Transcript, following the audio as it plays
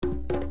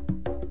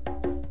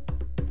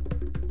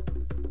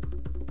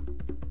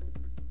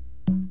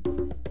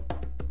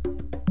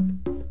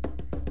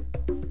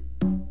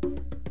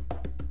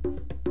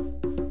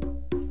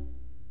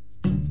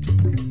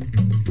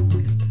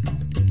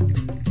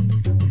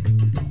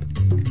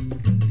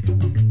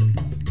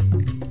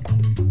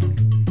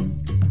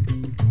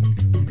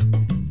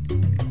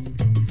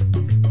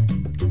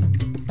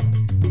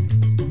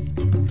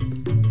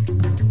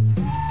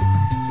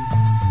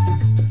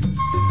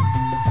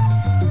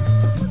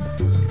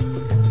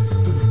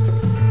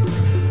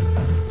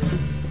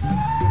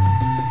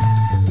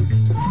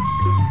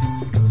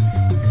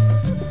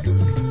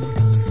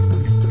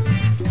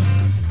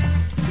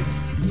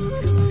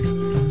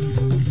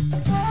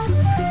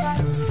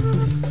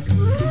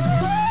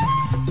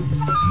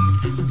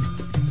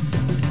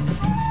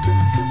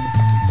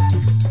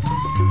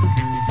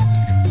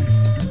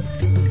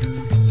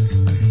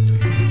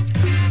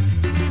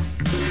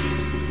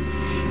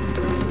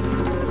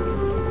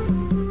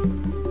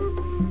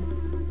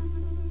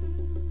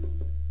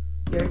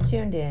You're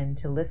tuned in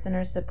to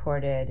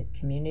listener-supported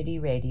community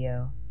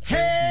radio.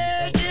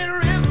 Hey, get a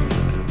rhythm.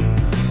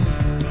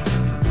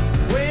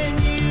 When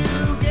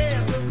you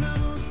get the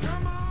blues,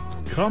 come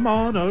on. Come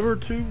on over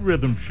to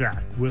Rhythm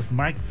Shack with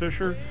Mike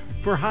Fisher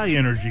for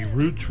high-energy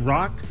roots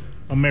rock,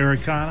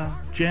 Americana,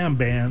 jam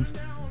bands,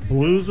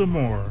 blues, and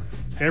more.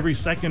 Every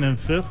second and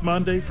fifth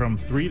Monday from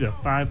 3 to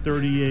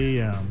 5:30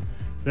 a.m.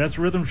 That's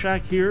Rhythm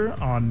Shack here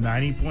on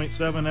 90.7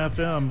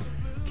 FM,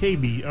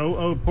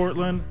 KBOO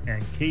Portland,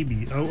 and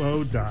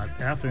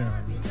KBOO.FM.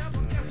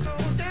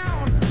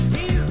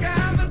 He's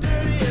got the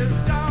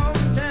dirtiest dog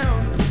in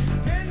town.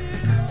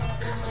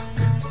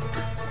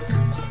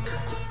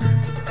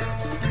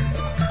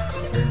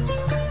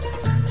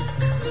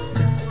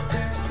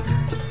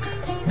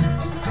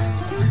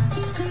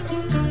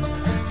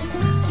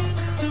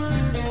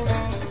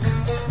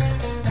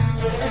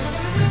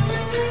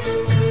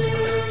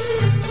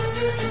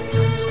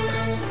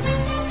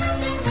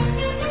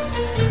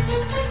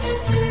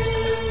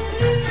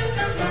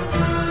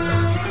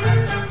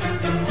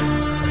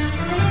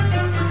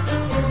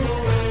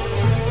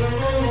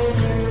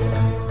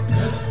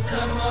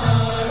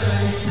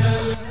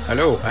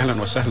 Hello, Ahlan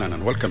wa Sahlan,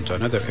 and welcome to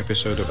another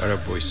episode of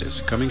Arab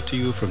Voices, coming to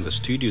you from the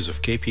studios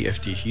of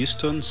KPFT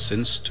Houston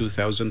since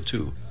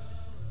 2002.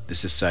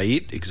 This is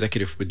Saeed,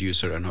 executive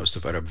producer and host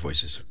of Arab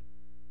Voices.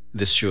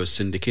 This show is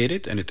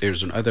syndicated and it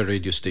airs on other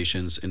radio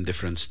stations in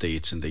different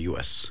states in the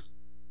US.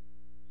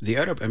 The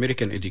Arab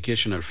American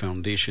Educational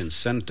Foundation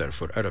Center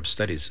for Arab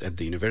Studies at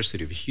the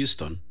University of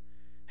Houston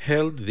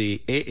held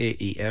the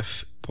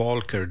AAEF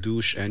Paul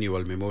Kardouche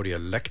Annual Memorial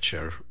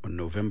Lecture on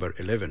November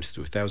 11,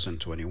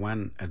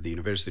 2021 at the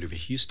University of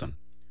Houston.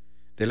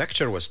 The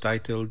lecture was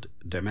titled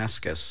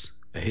Damascus,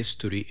 A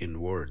History in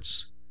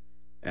Words,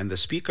 and the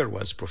speaker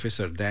was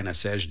Professor Dana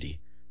Sajdi,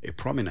 a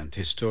prominent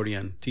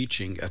historian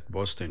teaching at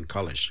Boston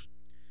College.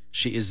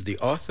 She is the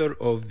author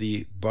of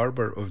The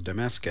Barber of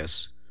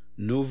Damascus,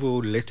 Nouveau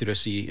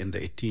Literacy in the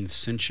 18th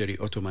Century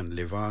Ottoman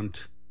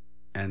Levant,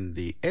 and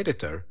the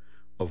editor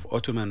of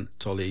Ottoman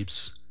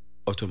Talib's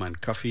Ottoman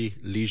Coffee,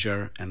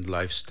 Leisure, and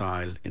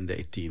Lifestyle in the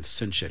 18th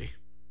Century.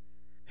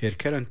 Her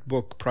current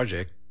book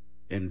project,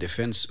 In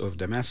Defense of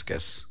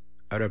Damascus,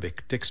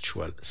 Arabic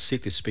Textual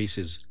City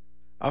Spaces,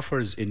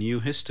 offers a new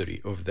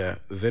history of the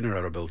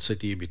venerable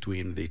city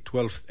between the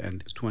 12th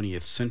and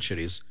 20th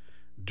centuries,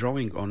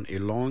 drawing on a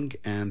long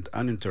and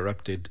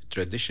uninterrupted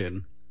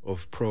tradition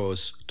of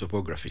prose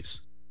topographies.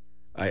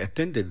 I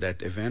attended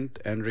that event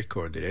and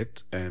recorded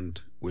it,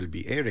 and will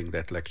be airing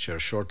that lecture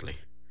shortly.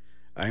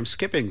 I am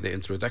skipping the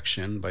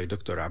introduction by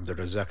Dr.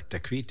 Abdulrazak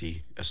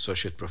Takriti,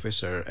 Associate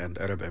Professor and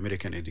Arab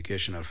American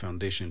Educational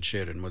Foundation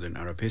Chair in Modern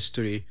Arab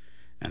History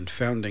and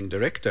Founding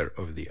Director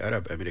of the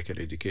Arab American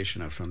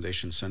Educational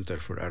Foundation Center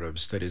for Arab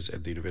Studies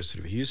at the University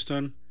of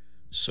Houston,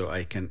 so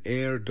I can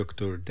air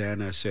Dr.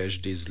 Dana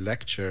Sajdi's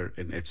lecture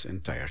in its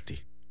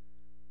entirety.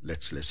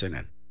 Let's listen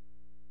in.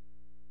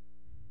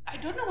 I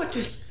don't know what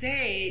to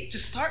say to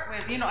start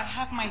with. I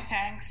have my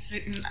thanks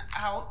written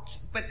out,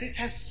 but this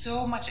has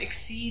so much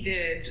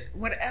exceeded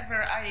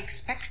whatever I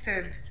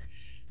expected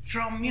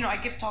from, I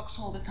give talks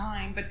all the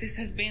time, but this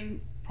has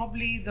been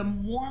probably the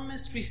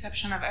warmest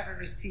reception I've ever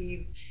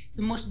received,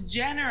 the most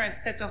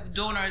generous set of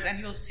donors, and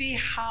you'll see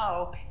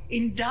how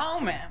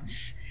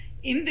endowments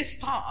in this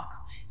talk,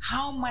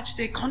 how much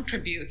they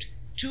contribute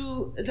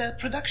to the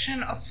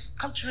production of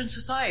culture and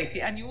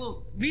society, and you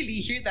will really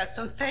hear that,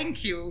 so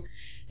thank you.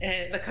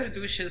 The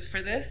Kardouches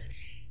for this.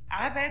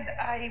 Abed,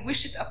 I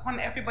wish it upon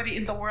everybody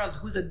in the world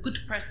who's a good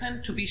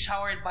person to be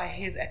showered by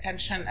his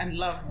attention and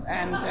love.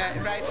 And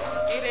right,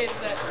 it is.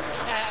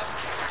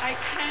 I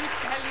can't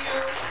tell you,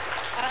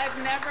 I've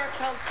never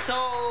felt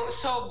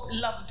so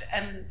loved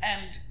and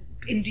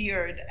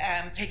endeared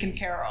and taken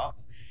care of.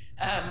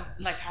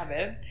 Like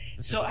Abed.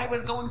 So I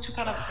was going to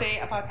kind of say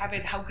about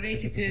Abed how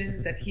great it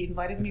is that he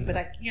invited me, but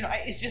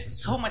it's just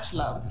so much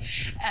love.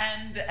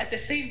 And at the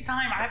same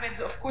time,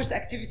 Abed's, of course,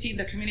 activity in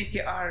the community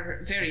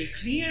are very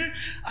clear.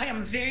 I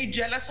am very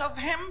jealous of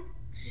him.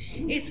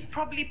 It's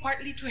probably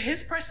partly to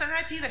his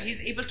personality that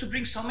he's able to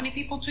bring so many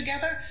people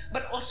together,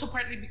 but also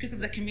partly because of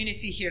the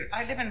community here.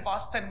 I live in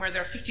Boston, where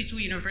there are 52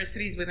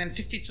 universities within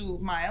 52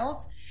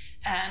 miles,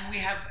 and we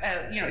have,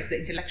 it's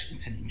an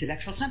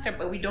intellectual center,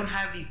 but we don't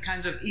have these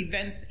kinds of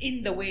events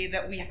in the way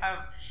that we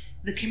have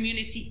the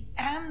community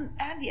and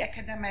the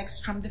academics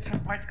from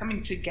different parts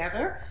coming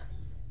together.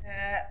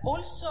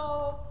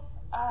 Also,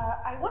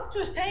 I want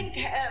to thank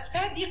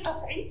Fadi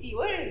Qaf'iti.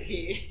 Where is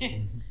he?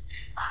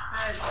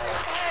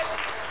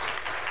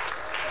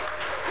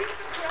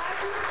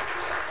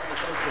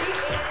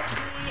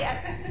 He's the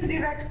assistant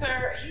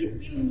director. He's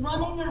been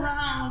running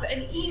around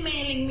and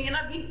emailing me, and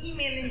I've been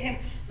emailing him.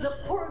 The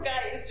poor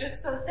guy is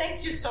just so,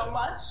 thank you so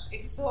much.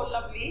 It's so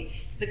lovely.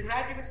 The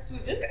graduate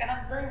student, and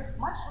I'm very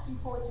much looking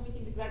forward to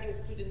meeting the graduate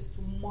students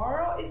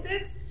tomorrow, is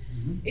it?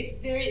 Mm-hmm. It's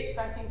very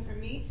exciting for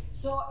me.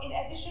 So in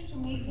addition to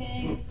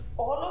meeting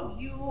all of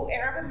you,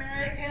 Arab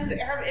Americans,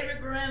 Arab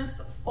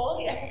immigrants, all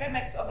the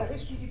academics of the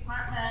history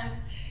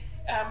department,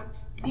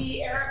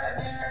 the Arab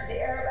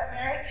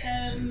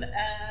American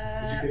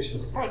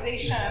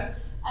foundation,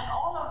 and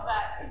all of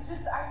that. It's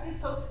just,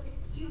 it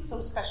feels so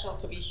special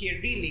to be here,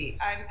 really,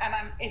 and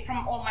I'm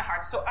from all my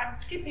heart. So I'm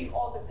skipping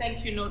all the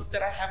thank you notes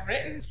that I have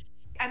written.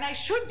 And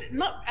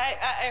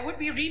I would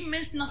be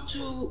remiss not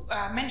to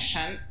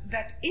mention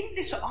that in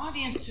this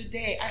audience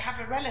today, I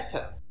have a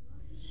relative.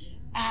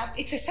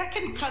 It's a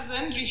second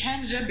cousin,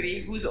 Riham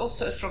Jabri, who's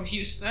also from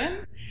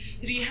Houston.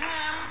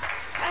 Riham,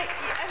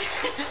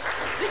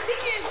 the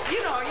thing is,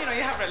 you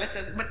have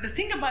relatives, but the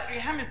thing about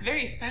Riham is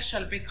very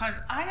special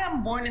because I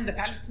am born in the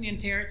Palestinian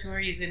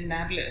territories in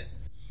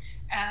Nablus.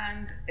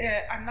 And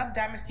I'm not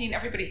Damascene.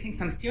 Everybody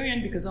thinks I'm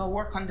Syrian because I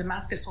work on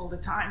Damascus all the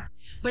time.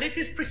 But it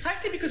is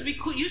precisely because we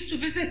used to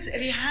visit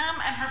Riham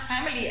and her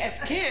family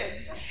as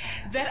kids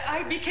that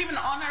I became an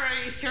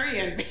honorary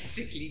Syrian,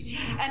 basically.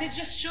 And it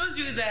just shows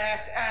you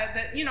that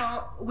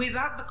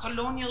without the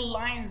colonial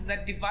lines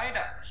that divide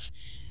us,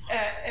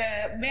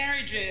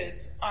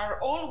 marriages are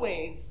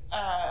always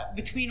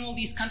between all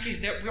these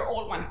countries. We're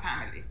all one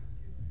family.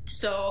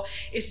 So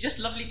it's just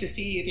lovely to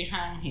see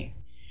Riham here.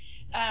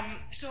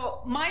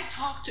 So my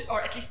talk,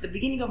 or at least the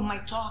beginning of my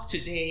talk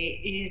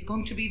today, is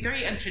going to be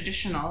very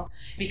untraditional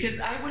because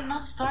I will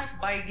not start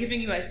by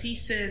giving you a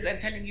thesis and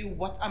telling you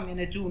what I'm going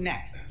to do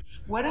next.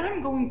 What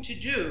I'm going to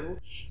do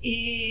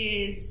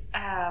is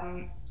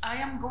I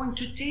am going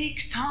to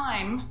take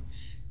time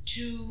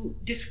to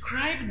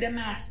describe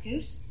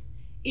Damascus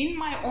in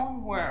my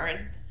own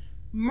words,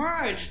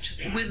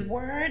 merged with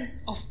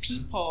words of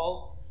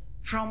people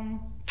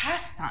from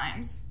past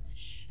times.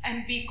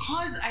 And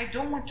because I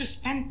don't want to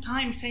spend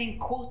time saying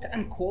quote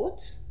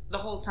unquote the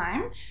whole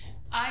time,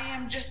 I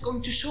am just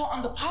going to show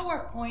on the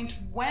PowerPoint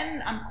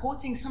when I'm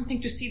quoting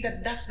something to see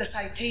that that's the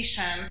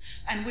citation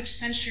and which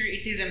century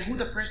it is and who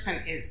the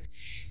person is.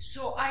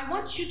 So I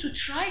want you to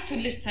try to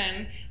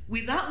listen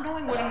without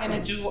knowing what I'm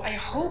going to do. I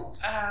hope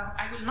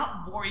I will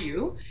not bore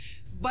you,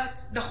 but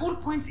the whole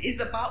point is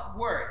about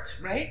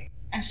words, right?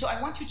 And so I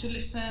want you to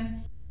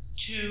listen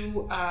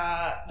to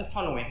the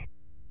following.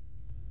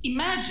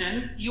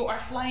 Imagine you are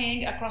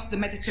flying across the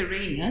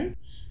Mediterranean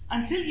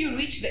until you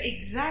reach the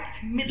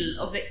exact middle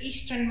of the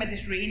eastern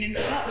Mediterranean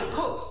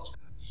coast.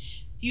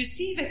 You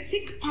see the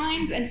thick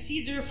pines and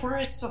cedar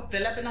forests of the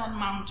Lebanon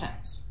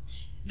mountains.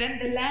 Then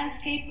the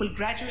landscape will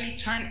gradually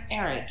turn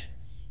arid.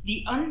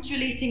 The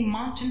undulating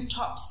mountain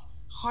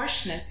tops'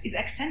 harshness is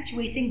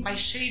accentuating by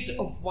shades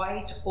of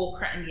white,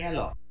 ochre, and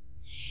yellow.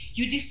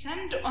 You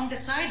descend on the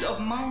side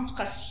of Mount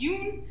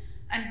Qasyun,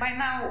 and by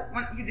now,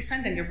 when you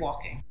descend and you're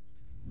walking.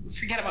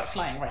 Forget about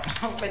flying right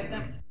now, but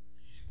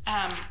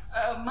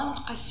Mount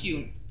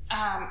Qasyun.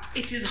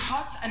 It is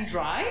hot and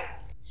dry.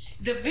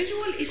 The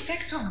visual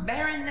effect of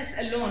barrenness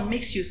alone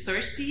makes you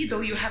thirsty,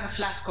 though you have a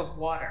flask of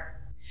water.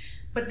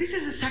 But this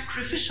is a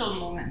sacrificial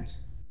moment.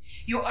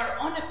 You are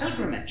on a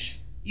pilgrimage.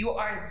 You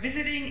are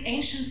visiting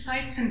ancient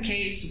sites and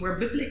caves where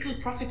biblical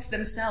prophets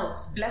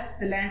themselves blessed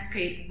the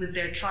landscape with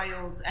their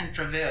trials and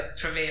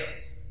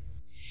travails.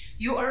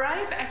 You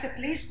arrive at a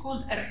place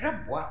called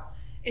Al-Rabwa,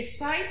 a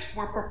site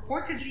where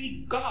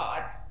purportedly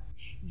God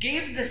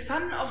gave the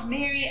son of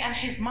Mary and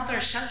his mother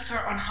shelter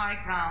on high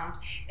ground,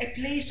 a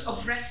place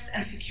of rest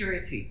and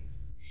security.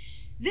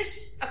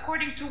 This,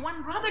 according to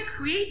one rather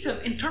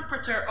creative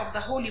interpreter of the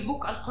holy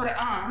book,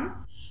 Al-Quran,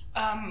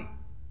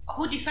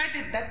 who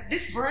decided that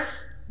this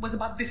verse was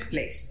about this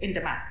place in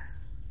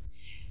Damascus.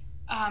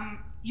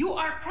 You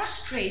are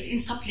prostrate in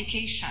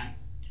supplication,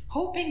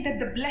 hoping that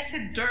the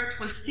blessed dirt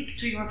will stick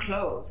to your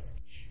clothes.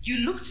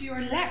 You look to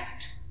your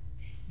left.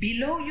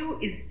 Below you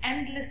is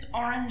endless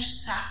orange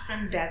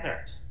saffron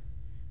desert.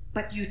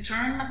 But you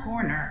turn the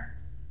corner,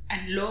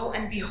 and lo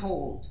and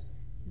behold,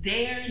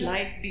 there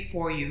lies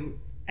before you,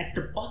 at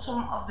the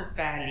bottom of the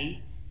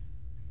valley,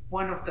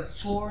 one of the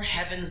four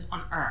heavens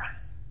on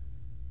earth.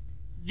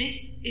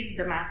 This is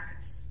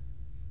Damascus.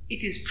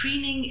 It is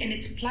preening in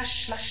its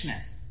plush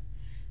lushness.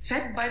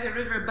 Fed by the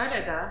river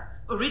Barada,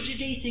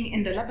 originating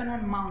in the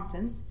Lebanon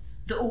mountains,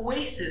 the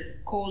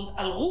oasis called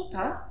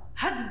Al-Ghouta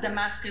hugs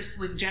Damascus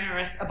with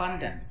generous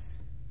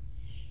abundance.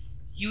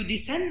 You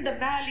descend the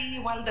valley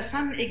while the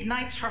sun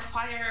ignites her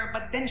fire,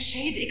 but then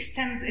shade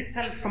extends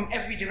itself from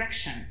every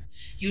direction.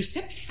 You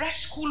sip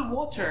fresh, cool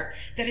water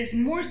that is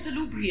more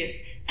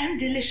salubrious and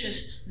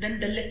delicious than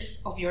the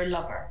lips of your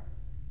lover.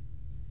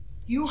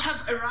 You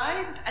have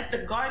arrived at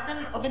the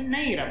garden of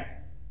An-Nayrab.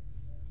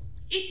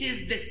 It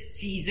is the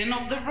season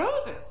of the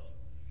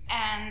roses.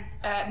 And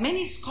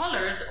many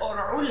scholars,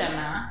 or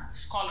ulama,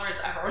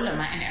 scholars are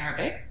ulama in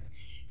Arabic,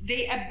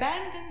 they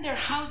abandon their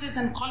houses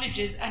and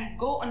colleges and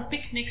go on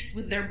picnics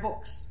with their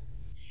books.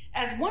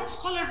 As one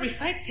scholar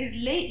recites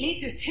his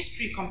latest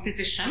history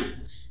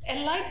composition,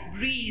 a light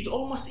breeze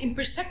almost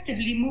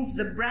imperceptibly moves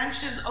the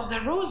branches of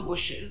the rose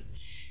bushes.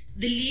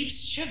 The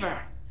leaves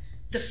shiver.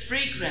 The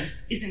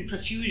fragrance is in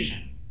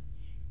profusion.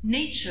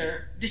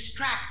 Nature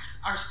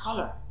distracts our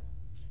scholar,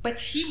 but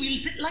he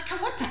wields it like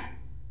a weapon.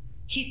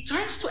 He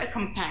turns to a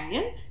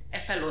companion, a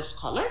fellow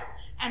scholar,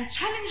 and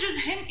challenges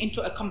him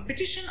into a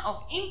competition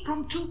of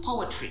impromptu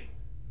poetry.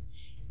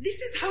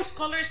 This is how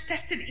scholars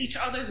tested each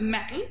other's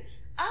mettle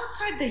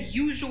outside the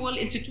usual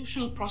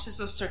institutional process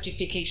of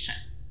certification.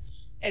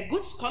 A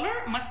good scholar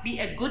must be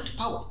a good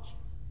poet.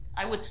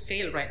 I would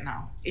fail right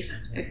now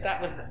if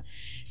that was the.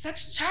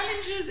 Such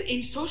challenges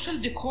in social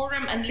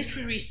decorum and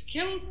literary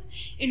skills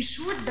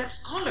ensured that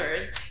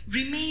scholars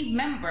remained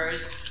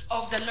members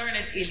of the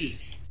learned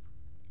elite.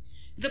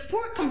 The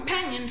poor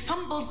companion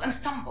fumbles and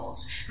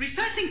stumbles,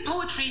 reciting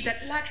poetry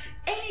that lacked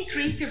any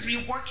creative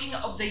reworking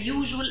of the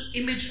usual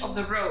image of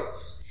the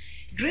rose,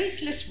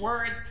 graceless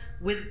words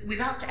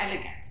without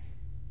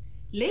elegance.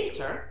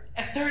 Later,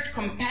 a third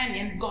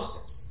companion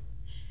gossips.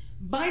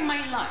 By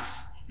my life,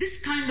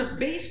 this kind of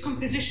base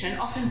composition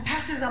often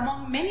passes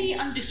among many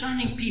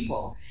undiscerning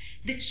people.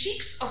 The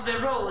cheeks of the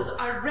rose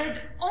are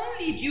red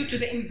only due to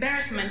the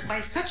embarrassment by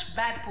such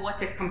bad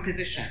poetic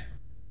composition.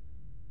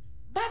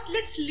 But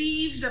let's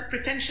leave the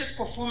pretentious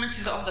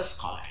performances of the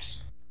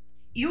scholars.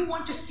 You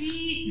want to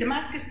see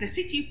Damascus, the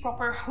city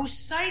proper, whose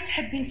sight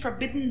had been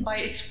forbidden by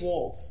its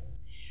walls.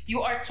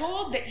 You are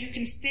told that you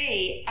can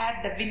stay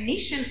at the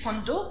Venetian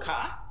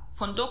Fondoka.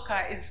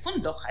 Fondoka is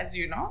Funduk, as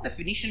you know, the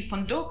Venetian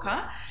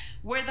Fondoka,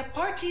 where the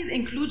parties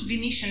include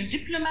Venetian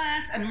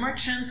diplomats and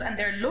merchants and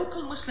their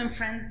local Muslim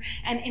friends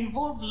and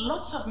involve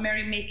lots of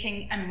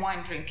merrymaking and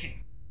wine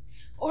drinking.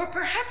 Or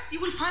perhaps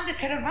you will find a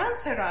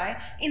caravanserai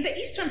in the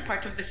eastern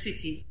part of the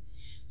city.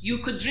 You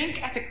could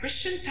drink at a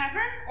Christian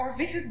tavern or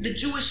visit the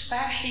Jewish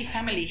Farhi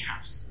family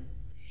house.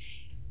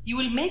 You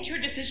will make your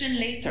decision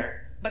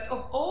later, but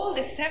of all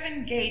the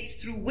 7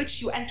 gates through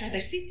which you enter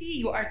the city,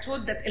 you are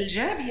told that Al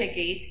Jabiya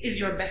gate is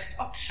your best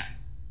option.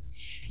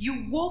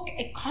 You walk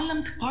a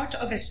columned part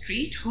of a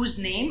street whose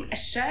name,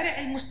 Al-Shari'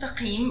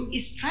 al-Mustaqim,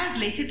 is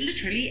translated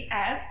literally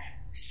as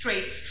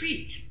straight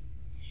street.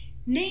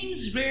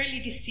 Names rarely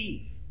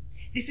deceive.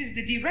 This is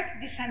the direct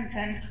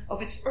descendant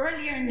of its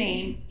earlier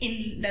name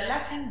in the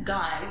Latin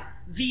guise,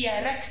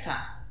 Via Recta.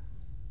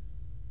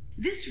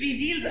 This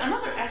reveals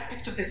another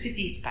aspect of the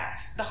city's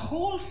past, the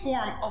whole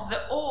form of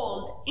the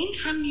old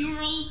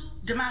intramural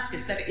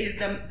Damascus, that is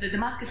the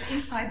Damascus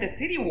inside the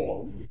city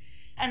walls,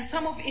 and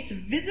some of its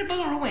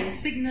visible ruins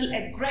signal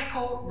a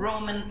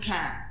Greco-Roman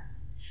plan.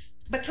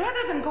 But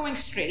rather than going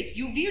straight,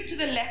 you veer to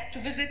the left to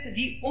visit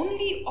the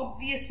only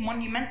obvious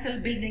monumental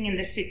building in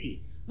the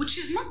city, which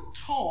is not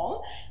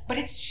tall, but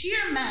its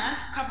sheer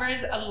mass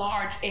covers a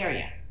large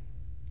area.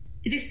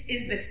 This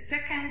is the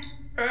second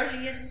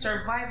earliest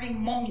surviving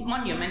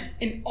monument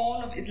in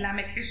all of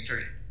Islamic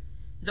history,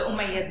 the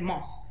Umayyad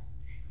Mosque,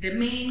 the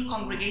main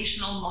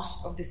congregational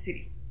mosque of the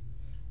city.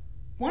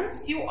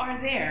 Once you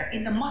are there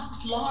in the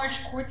mosque's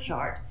large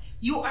courtyard,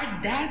 you are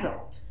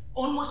dazzled,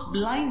 almost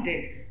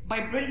blinded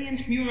by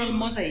brilliant mural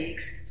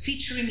mosaics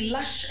featuring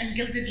lush and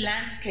gilded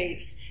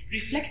landscapes,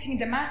 reflecting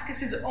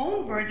Damascus's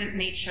own verdant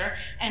nature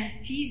and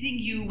teasing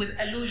you with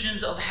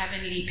allusions of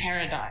heavenly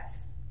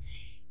paradise.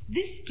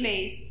 This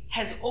place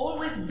has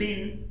always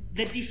been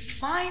the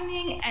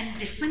defining and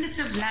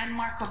definitive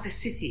landmark of the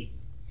city,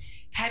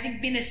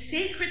 having been a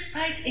sacred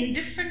site in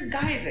different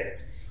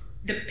guises: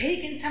 the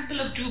pagan temple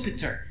of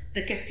Jupiter,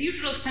 the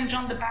Cathedral of St.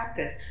 John the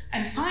Baptist,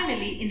 and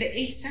finally, in the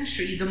 8th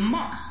century, the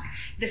mosque.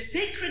 The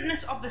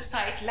sacredness of the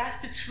site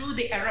lasted through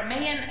the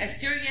Aramaean,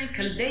 Assyrian,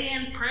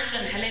 Chaldean,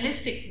 Persian,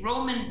 Hellenistic,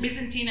 Roman,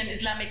 Byzantine, and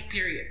Islamic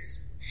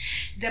periods.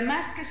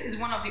 Damascus is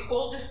one of the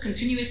oldest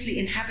continuously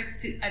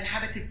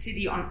inhabited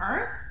city on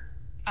earth.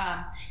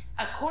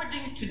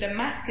 According to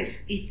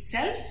Damascus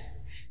itself,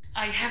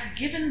 I have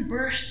given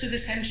birth to the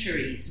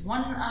centuries,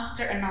 one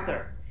after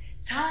another.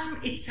 Time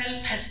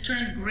itself has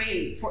turned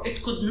gray, for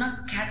it could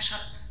not catch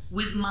up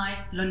with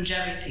my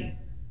longevity.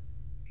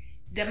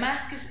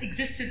 Damascus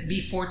existed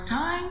before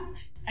time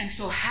and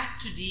so had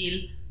to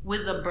deal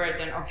with the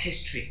burden of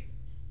history.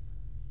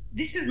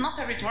 This is not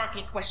a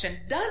rhetorical question.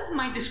 Does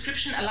my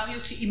description allow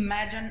you to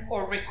imagine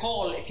or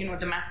recall, if you know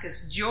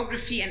Damascus,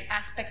 geography and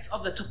aspects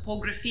of the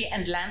topography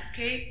and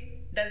landscape?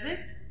 Does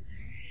it?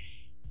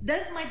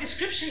 Does my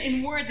description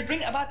in words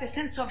bring about a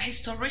sense of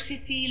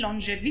historicity,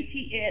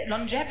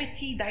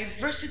 longevity,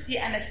 diversity,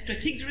 and a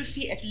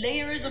stratigraphy at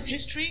layers of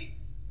history?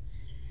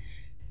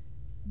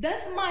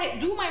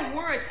 Do my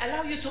words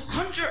allow you to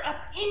conjure up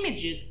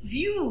images,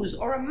 views,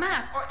 or a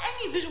map, or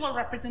any visual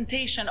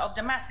representation of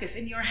Damascus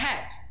in your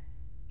head?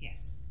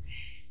 Yes.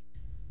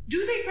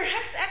 Do they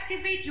perhaps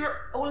activate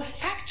your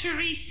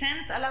olfactory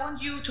sense, allowing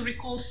you to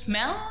recall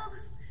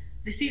smells,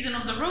 the season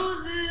of the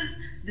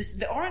roses,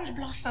 the orange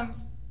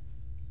blossoms?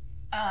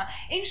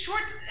 In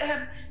short,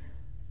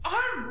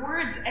 are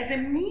words as a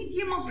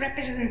medium of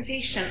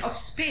representation of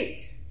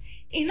space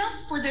enough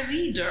for the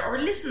reader or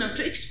listener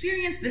to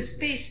experience the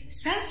space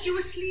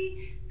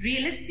sensuously,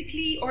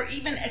 realistically, or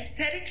even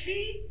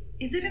aesthetically?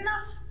 Is it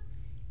enough?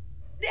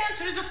 The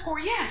answer is, of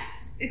course,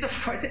 yes.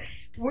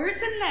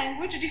 Words and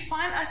language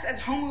define us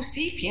as Homo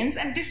sapiens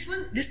and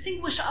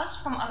distinguish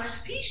us from other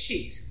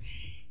species.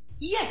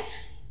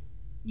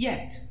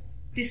 Yet,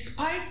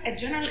 despite a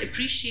general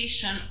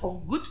appreciation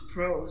of good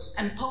prose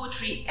and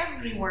poetry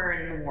everywhere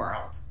in the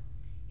world,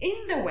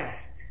 in the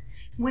West,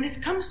 when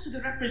it comes to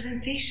the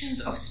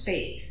representations of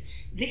space,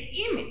 the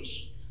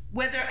image,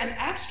 whether an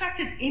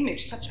abstracted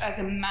image such as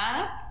a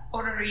map,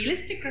 or a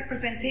realistic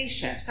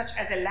representation, such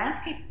as a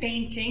landscape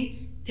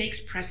painting,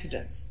 takes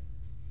precedence.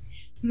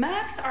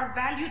 Maps are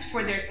valued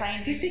for their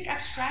scientific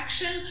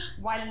abstraction,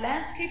 while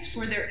landscapes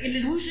for their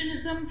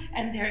illusionism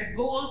and their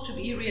goal to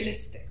be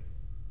realistic.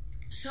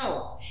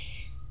 So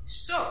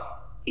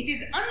it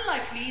is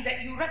unlikely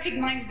that you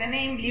recognize the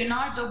name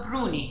Leonardo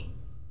Bruni.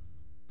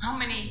 How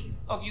many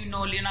of you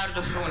know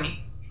Leonardo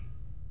Bruni?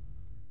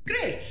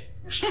 Great.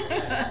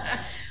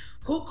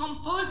 Who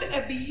composed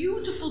a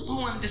beautiful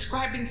poem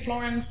describing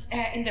Florence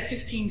in the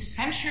 15th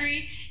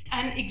century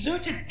and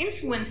exerted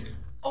influence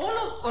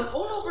all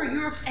over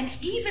Europe and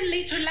even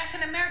later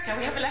Latin America.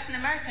 We have a Latin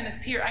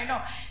Americanist here, I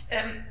know.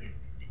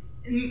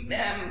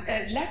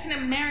 Latin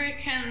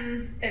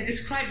Americans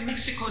describe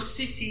Mexico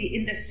City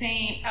in the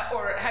same,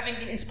 or having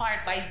been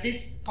inspired by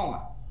this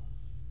poem.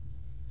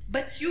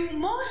 But you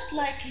most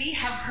likely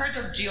have heard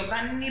of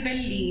Giovanni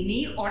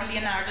Bellini or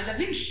Leonardo da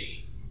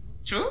Vinci.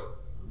 True?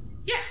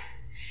 Yes.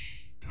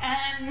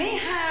 And may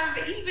have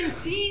even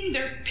seen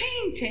their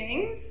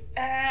paintings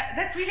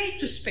that relate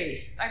to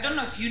space. I don't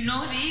know if you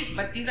know these,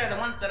 but these are the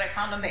ones that I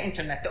found on the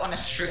internet, the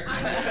honest truth.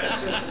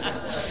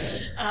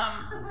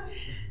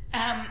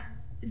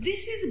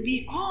 This is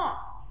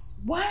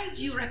because, why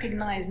do you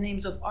recognize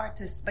names of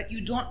artists, but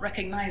you don't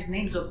recognize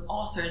names of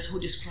authors who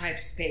describe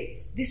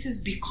space? This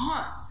is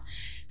because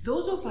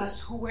those of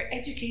us who were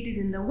educated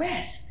in the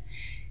West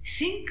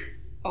think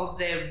of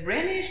the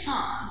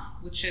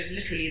Renaissance, which is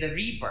literally the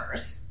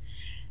rebirth,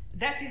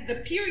 that is the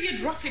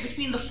period roughly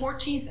between the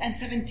 14th and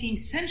 17th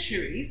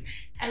centuries,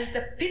 as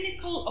the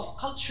pinnacle of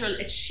cultural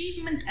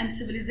achievement and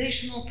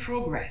civilizational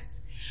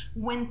progress,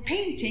 when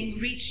painting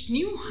reached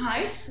new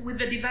heights with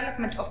the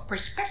development of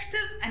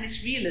perspective and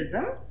its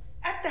realism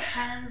at the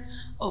hands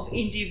of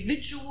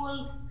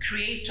individual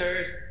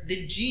creators,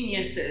 the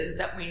geniuses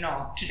that we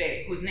know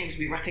today, whose names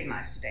we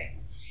recognize today.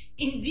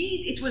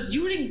 Indeed, it was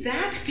during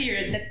that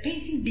period that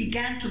painting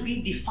began to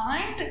be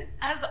defined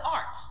as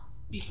art.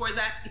 Before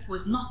that, it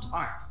was not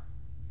art.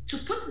 To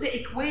put the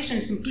equation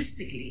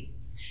simplistically,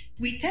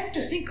 we tend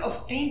to think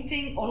of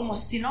painting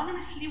almost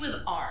synonymously with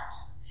art.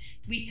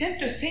 We tend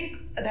to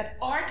think that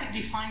art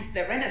defines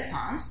the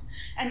Renaissance,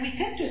 and we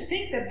tend to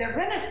think that the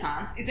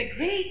Renaissance is a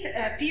great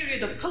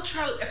period of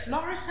cultural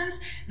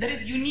efflorescence that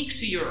is unique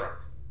to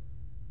Europe.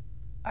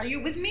 Are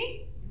you with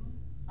me?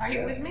 Are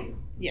you with me?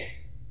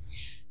 Yes.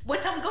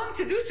 What I'm going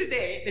to do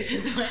today, this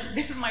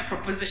is my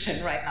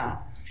proposition right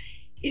now,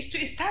 is to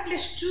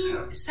establish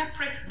two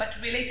separate but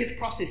related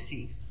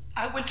processes.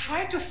 I will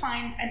try to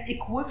find an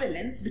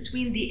equivalence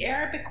between the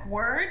Arabic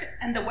word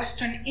and the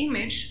Western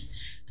image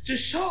to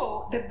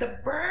show that the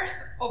birth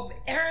of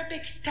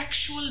Arabic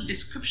textual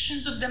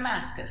descriptions of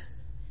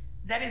Damascus,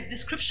 that is,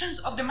 descriptions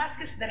of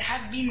Damascus that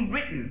have been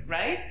written,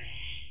 right?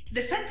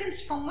 The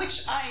sentence from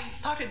which I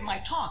started my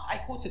talk, I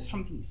quoted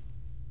from these,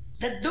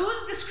 that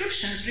those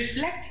descriptions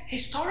reflect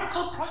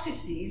historical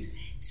processes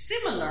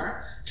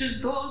similar to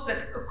those that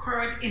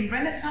occurred in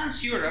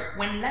Renaissance Europe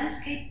when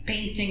landscape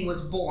painting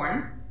was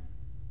born,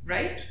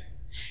 right?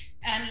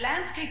 And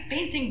landscape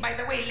painting, by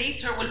the way,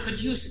 later will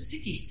produce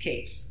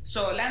cityscapes.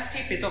 So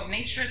landscape is of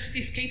nature,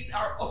 cityscapes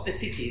are of the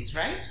cities,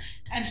 right?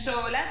 And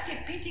so landscape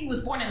painting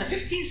was born in the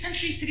 15th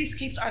century,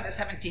 cityscapes are the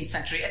 17th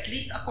century, at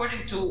least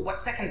according to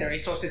what secondary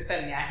sources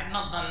tell me. I have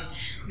not done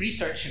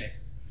research in it.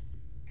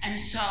 And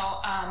so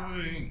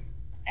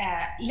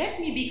let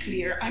me be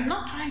clear, I'm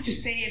not trying to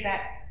say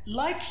that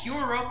like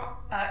Europe,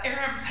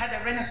 Arabs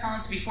had a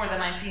renaissance before the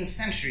 19th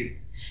century.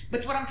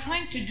 But what I'm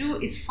trying to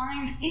do is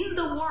find in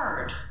the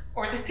word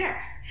or the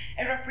text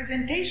a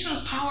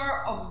representational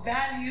power of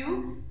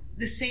value,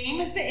 the same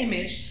as the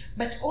image,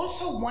 but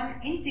also one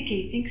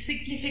indicating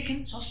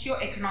significant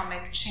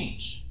socio-economic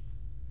change.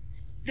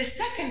 The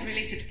second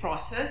related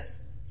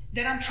process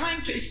that I'm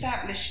trying to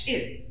establish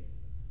is,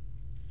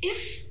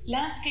 if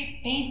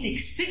landscape painting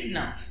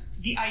signaled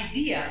the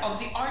idea of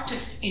the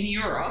artist in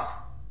Europe,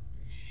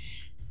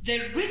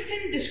 the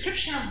written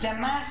description of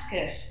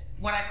Damascus,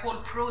 what I call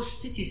prose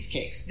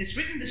cityscapes, this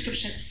written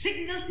description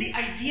signaled the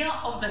idea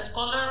of the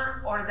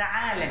scholar or the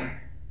alim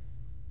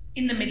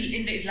in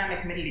the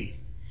Islamic Middle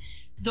East.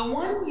 The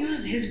one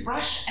used his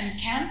brush and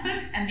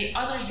canvas, and the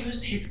other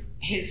used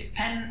his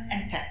pen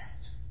and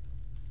text.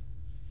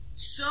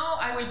 So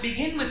I will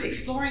begin with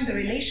exploring the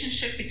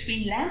relationship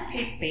between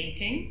landscape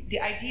painting, the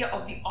idea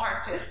of the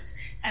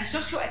artist, and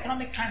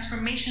socio-economic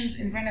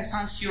transformations in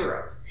Renaissance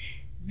Europe.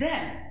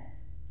 Then,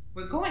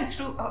 we're going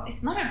through,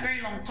 it's not a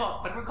very long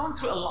talk, but we're going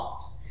through a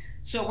lot.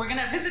 So we're going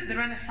to visit the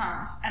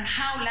Renaissance and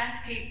how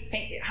landscape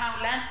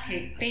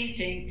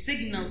painting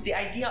signaled the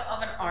idea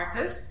of an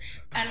artist,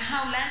 and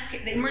how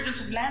the emergence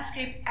of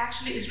landscape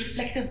actually is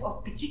reflective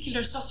of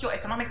particular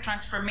socio-economic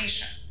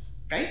transformations,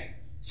 right?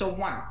 So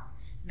one,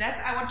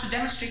 I want to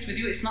demonstrate with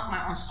you, it's not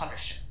my own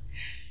scholarship.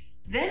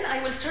 Then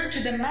I will turn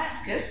to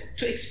Damascus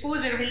to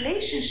expose a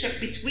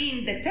relationship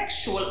between the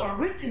textual or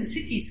written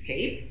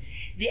cityscape,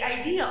 the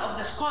idea of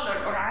the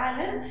scholar or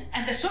alim,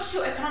 and the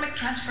socio-economic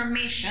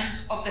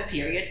transformations of the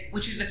period,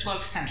 which is the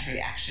 12th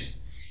century actually.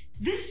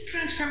 This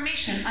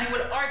transformation, I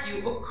would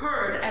argue,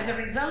 occurred as a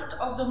result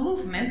of the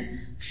movement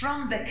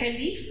from the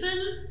caliphal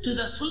to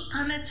the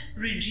sultanate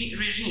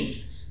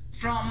regimes,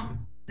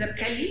 from the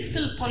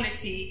caliphal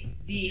polity,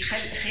 the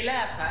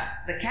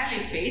khilafa, the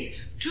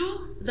caliphate,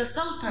 to the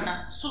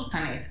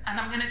sultanate. And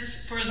I'm going to,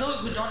 for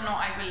those who don't know,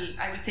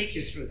 I will take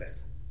you through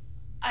this.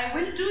 I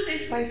will do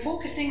this by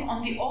focusing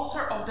on the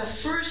author of the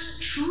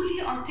first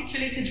truly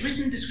articulated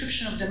written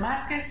description of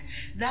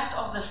Damascus, that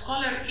of the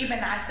scholar Ibn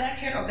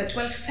Asakir of the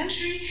 12th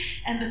century,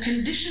 and the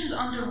conditions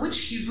under which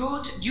he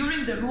wrote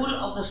during the rule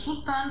of the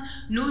Sultan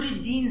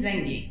Nuruddin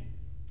Zengi.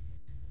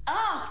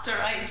 After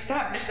I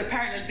established the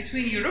parallel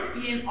between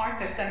European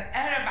artists and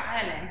Arab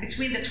alim,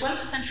 between the 12th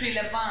century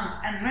Levant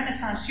and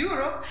Renaissance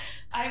Europe,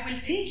 I will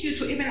take you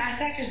to Ibn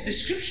Asakir's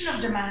description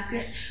of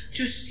Damascus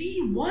to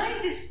see why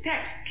this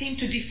text came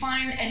to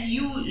define a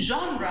new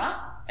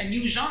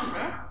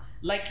genre,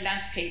 like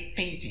landscape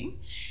painting,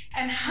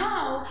 and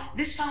how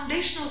this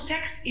foundational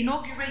text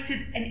inaugurated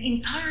an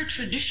entire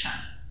tradition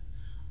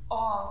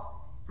of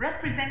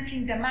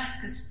representing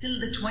Damascus till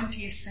the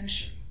 20th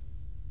century.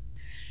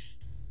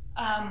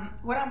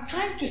 What I'm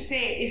trying to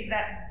say is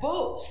that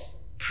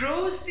both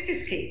prose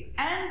cityscape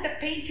and the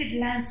painted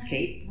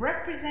landscape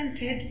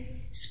represented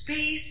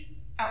space,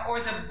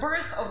 or the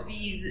birth of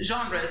these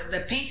genres,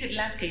 the painted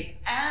landscape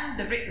and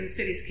the written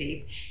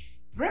cityscape,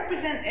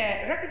 represent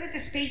a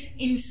space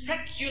in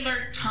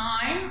secular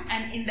time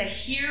and in the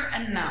here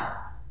and now.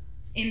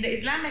 In the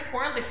Islamic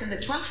world, it's in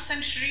the 12th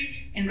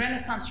century. In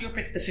Renaissance Europe,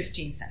 it's the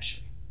 15th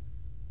century.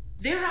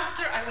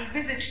 Thereafter, I will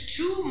visit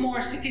two more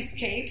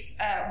cityscapes,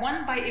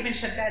 one by Ibn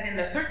Shaddad in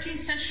the 13th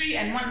century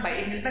and one by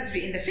Ibn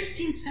al-Badri in the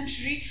 15th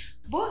century,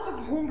 both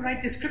of whom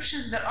write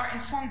descriptions that are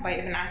informed by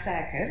Ibn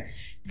Asakir.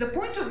 The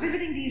point of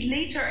visiting these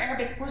later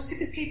Arabic prose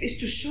cityscape is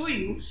to show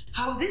you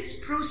how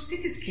this prose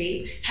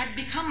cityscape had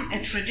become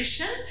a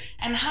tradition,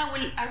 and how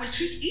I will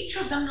treat each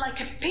of them like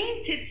a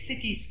painted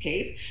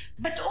cityscape,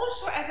 but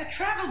also as a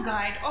travel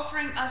guide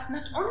offering us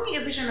not only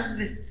a vision of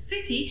the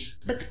city,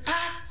 but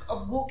paths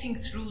of walking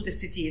through the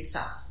city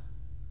itself.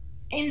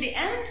 In the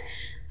end,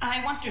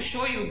 I want to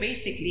show you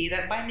basically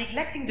that by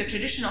neglecting the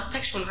tradition of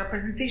textual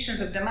representations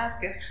of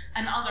Damascus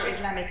and other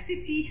Islamic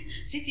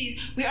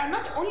cities, we are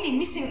not only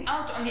missing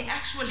out on the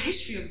actual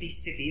history of these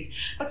cities,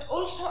 but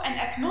also an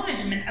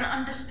acknowledgement and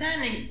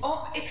understanding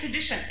of a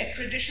tradition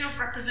of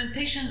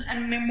representations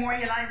and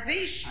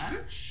memorialization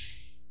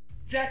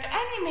that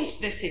animates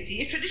the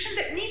city, a tradition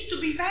that needs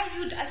to be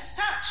valued as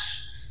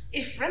such.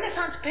 If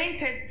Renaissance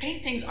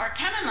paintings are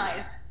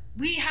canonized,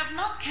 we have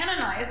not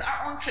canonized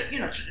our own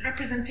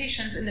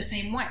representations in the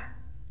same way,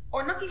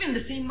 or not even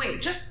the same way,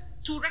 just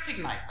to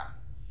recognize them.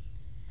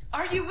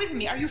 Are you with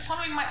me? Are you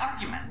following my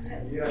argument?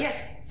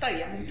 Yes.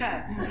 طيب,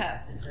 ممتاز.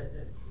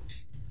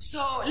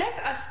 So let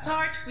us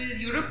start with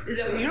the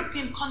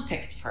European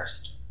context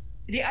first.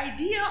 The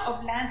idea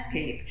of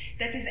landscape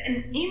that is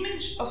an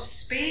image of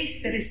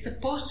space that is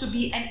supposed to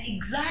be an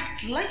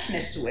exact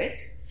likeness to it,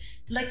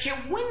 like a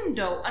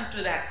window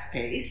unto that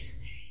space,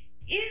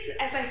 is,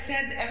 as I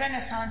said, a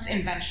Renaissance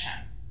invention.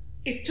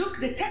 It took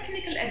the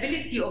technical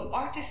ability of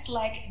artists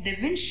like Da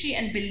Vinci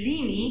and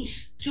Bellini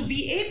to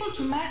be able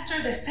to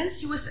master the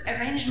sensuous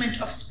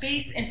arrangement of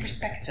space in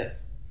perspective.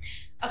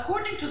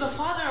 According to the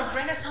father of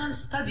Renaissance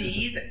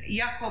studies,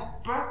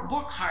 Jakob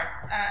Burckhardt,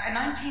 a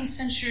 19th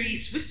century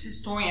Swiss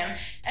historian,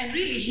 and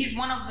really he's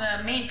one of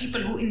the main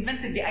people who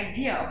invented the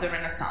idea of the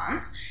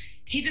Renaissance,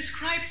 he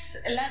describes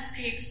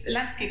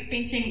landscape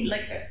painting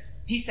like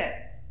this. He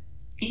says,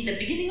 in the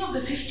beginning of the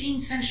 15th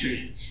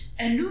century,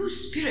 a new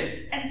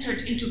spirit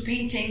entered into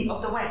painting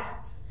of the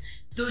West.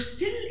 Though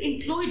still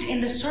employed in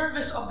the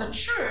service of the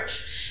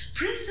church,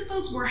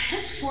 principles were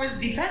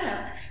henceforth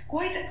developed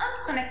quite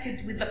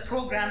unconnected with the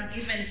program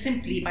given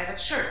simply by the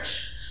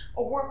church.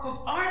 A work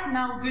of art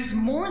now gives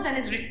more than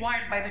is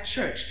required by the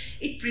church.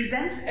 It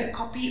presents a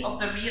copy of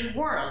the real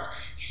world.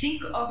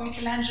 Think of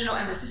Michelangelo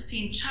and the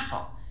Sistine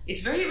Chapel.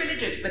 It's very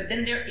religious, but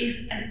then there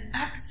is an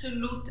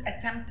absolute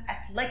attempt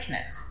at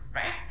likeness,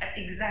 right? At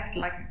exact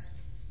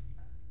likeness.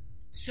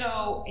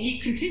 So he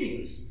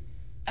continues,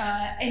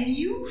 a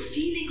new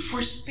feeling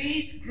for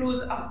space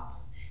grows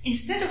up.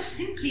 Instead of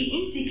simply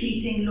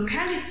indicating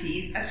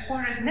localities as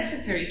far as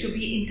necessary to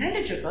be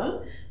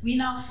intelligible, we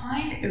now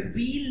find a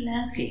real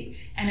landscape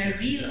and a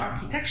real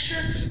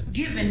architecture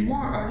given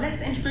more or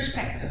less in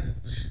perspective.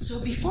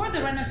 So before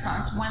the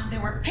Renaissance, when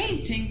there were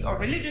paintings or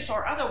religious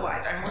or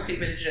otherwise, or mostly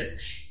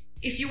religious,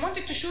 if you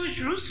wanted to show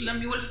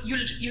Jerusalem,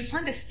 you'll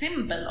find a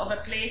symbol of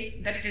a place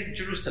that it is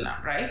Jerusalem,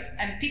 right?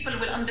 And people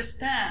will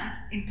understand,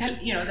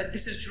 that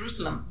this is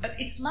Jerusalem. But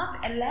it's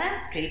not a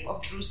landscape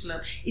of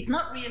Jerusalem. It's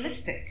not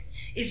realistic.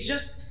 It's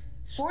just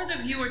for the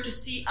viewer to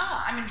see,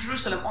 I'm in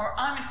Jerusalem or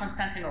I'm in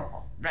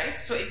Constantinople, right?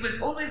 So it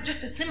was always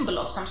just a symbol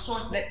of some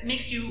sort that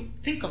makes you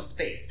think of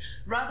space,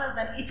 rather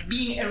than it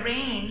being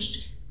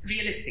arranged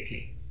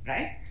realistically,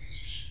 right?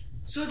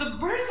 So the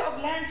birth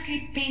of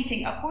landscape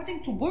painting,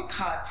 according to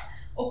Burckhardt,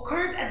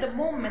 occurred at the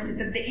moment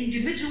that the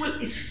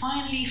individual is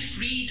finally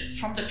freed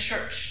from the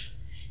church.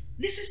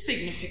 This is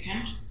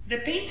significant. The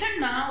painter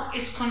now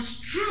is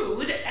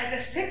construed as a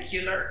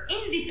secular,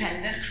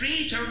 independent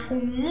creator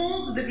who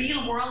molds the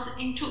real world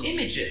into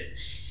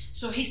images.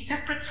 So he's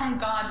separate from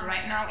God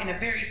right now in a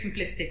very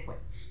simplistic way.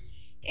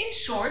 In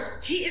short,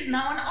 he is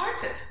now an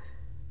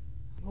artist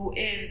who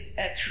is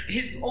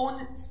his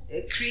own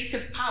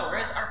creative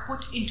powers are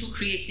put into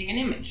creating an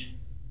image.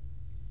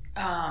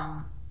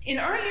 In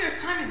earlier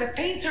times, the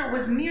painter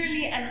was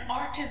merely an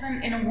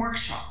artisan in a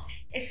workshop,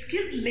 a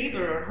skilled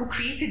laborer who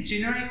created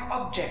generic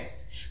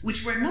objects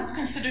which were not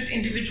considered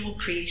individual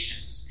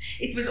creations.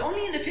 It was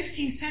only in the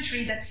 15th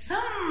century that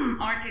some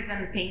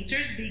artisan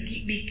painters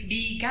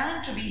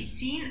began to be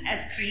seen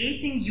as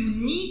creating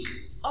unique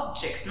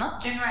objects,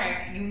 not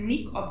generic,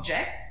 unique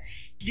objects,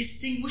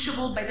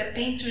 distinguishable by the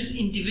painter's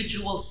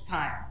individual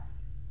style.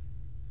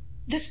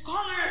 The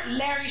scholar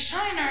Larry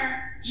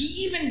Shiner,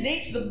 he even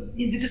dates the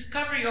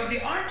discovery of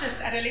the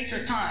artist at a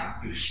later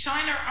time.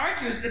 Shiner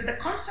argues that the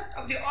concept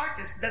of the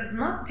artist does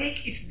not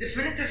take its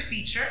definitive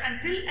feature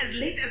until as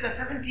late as the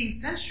 17th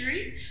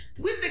century,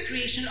 with the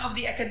creation of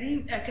the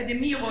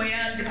Académie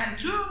Royale de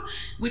Peinture,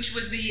 which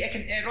was the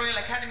Royal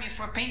Academy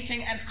for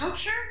Painting and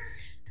Sculpture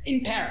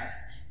in Paris.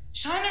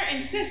 Shiner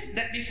insists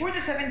that before the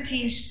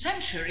 17th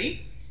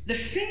century, the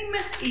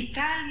famous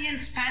Italian,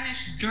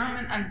 Spanish,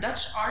 German, and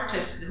Dutch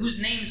artists whose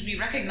names we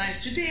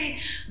recognize today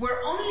were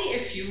only a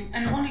few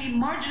and only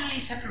marginally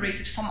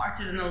separated from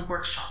artisanal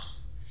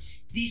workshops.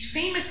 These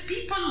famous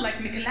people like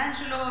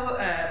Michelangelo,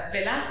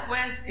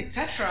 Velázquez,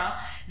 etc.,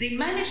 they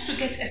managed to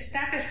get a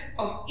status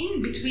of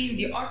in between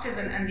the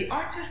artisan and the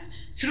artist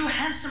through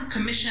handsome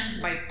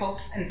commissions by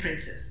popes and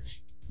princes.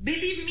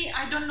 Believe me,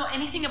 I don't know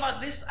anything about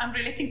this. I'm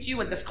relating to you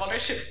what the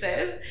scholarship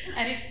says,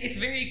 and it's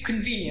very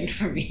convenient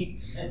for me.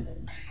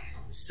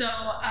 So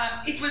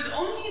it was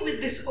only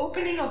with this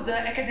opening of the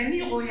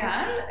Académie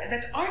Royale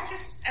that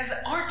artists, as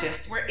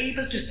artists, were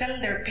able to sell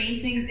their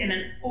paintings in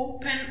an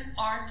open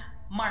art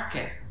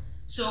market.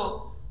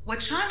 So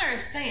what Shiner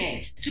is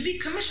saying, to be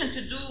commissioned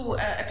to do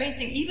a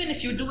painting, even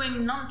if you're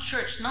doing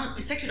non-church,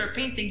 non-secular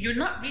painting, you're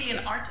not really an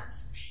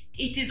artist.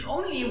 It is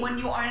only when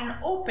you are in an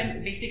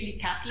open, basically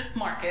capitalist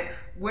market,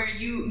 where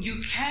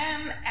you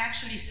can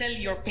actually sell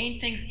your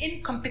paintings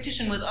in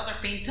competition with other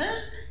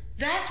painters.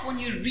 That's when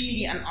you're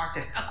really an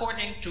artist,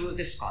 according to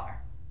this scholar.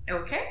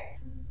 Okay?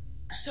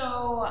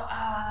 So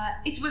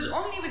it was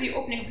only with the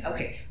opening.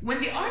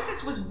 When the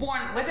artist was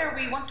born, whether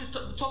we want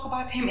to talk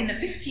about him in the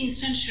 15th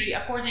century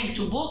according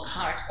to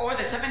Burckhardt or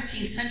the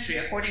 17th century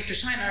according to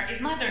Shiner,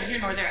 is neither here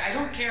nor there. I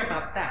don't care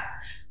about that.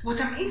 What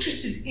I'm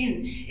interested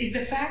in is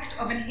the fact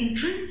of an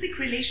intrinsic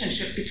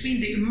relationship between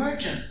the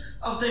emergence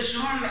of the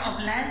genre of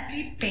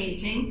landscape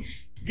painting,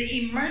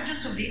 the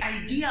emergence of the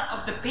idea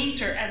of the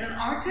painter as an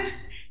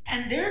artist,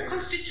 and their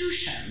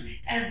constitution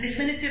as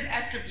definitive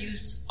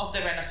attributes of the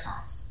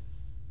Renaissance.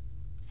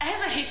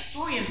 As a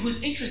historian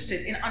who's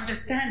interested in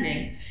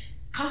understanding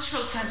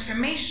cultural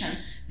transformation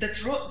that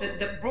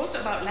brought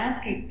about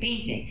landscape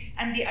painting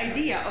and the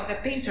idea of the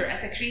painter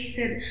as a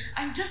created,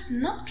 I'm just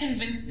not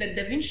convinced that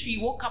Da Vinci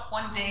woke up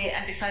one day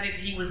and decided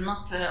he was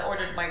not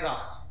ordered by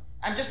God.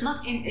 I'm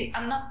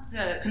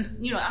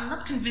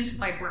not convinced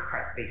by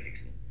Burckhardt,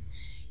 basically.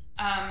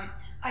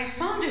 I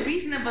found a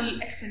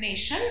reasonable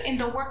explanation in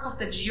the work of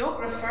the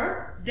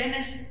geographer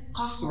Dennis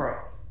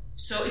Cosgrove.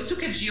 So it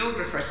took a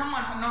geographer,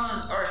 someone who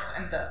knows Earth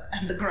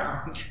and the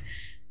ground,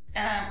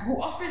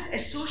 who offers a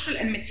social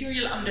and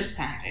material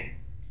understanding.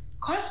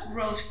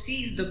 Cosgrove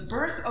sees the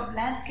birth of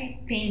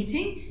landscape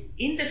painting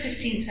in the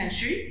 15th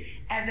century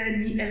as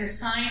a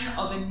sign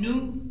of a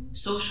new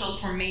social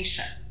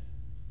formation.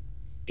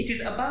 It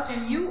is about a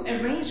new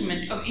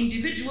arrangement of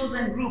individuals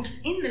and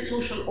groups in the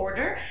social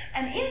order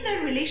and in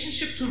their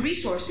relationship to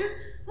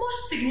resources,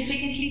 most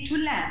significantly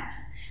to land.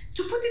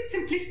 To put it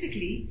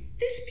simplistically,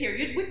 this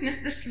period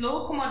witnessed the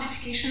slow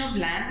commodification of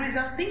land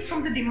resulting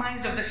from the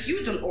demise of the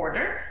feudal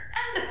order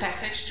and the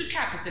passage to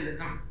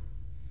capitalism.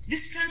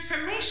 This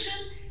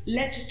transformation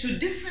led to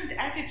different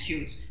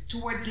attitudes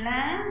towards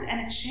land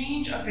and a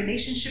change of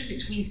relationship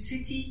between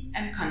city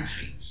and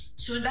country.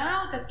 So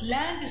now that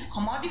land is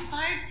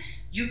commodified,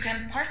 you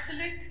can parcel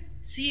it,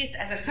 see it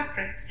as a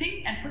separate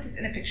thing, and put it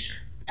in a picture.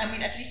 I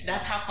mean, at least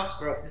that's how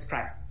Cosgrove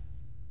describes it.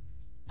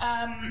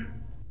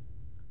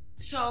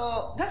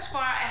 So thus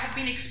far, I have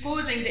been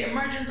exposing the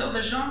emergence of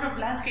the genre of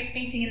landscape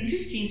painting in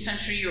 15th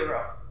century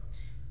Europe.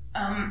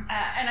 And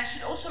I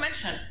should also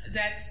mention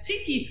that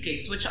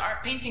cityscapes, which are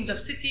paintings of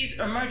cities,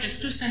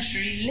 emerges 2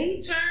 centuries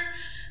later,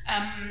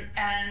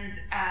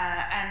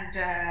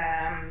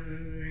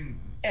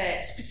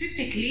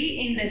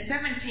 specifically in the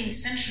 17th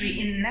century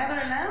in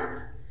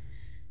Netherlands.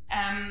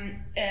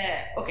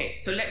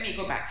 So let me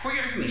go back. For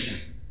your information,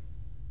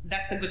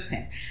 that's a good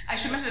thing. I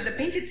should mention that the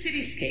painted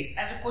cityscapes,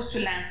 as opposed to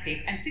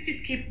landscape, and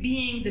cityscape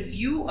being the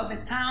view of a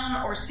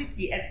town or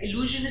city as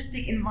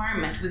illusionistic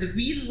environment with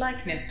real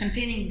likeness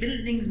containing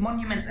buildings,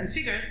 monuments, and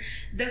figures,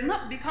 does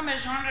not become a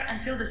genre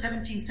until the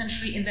 17th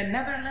century in the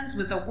Netherlands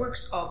with the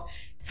works of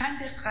Van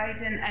der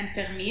Dreyden and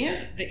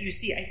Vermeer that you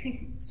see. I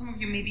think some of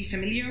you may be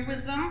familiar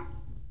with them.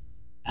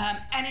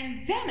 And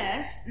in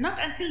Venice, not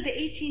until the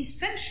 18th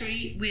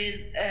century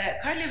with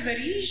Carlo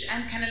Varige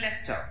and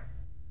Canaletto.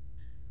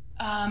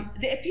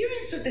 The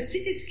appearance of the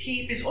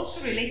cityscape is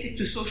also related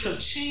to social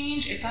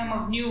change, a time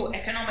of new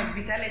economic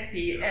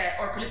vitality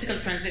or political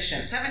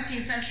transition.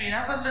 17th century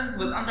Netherlands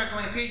was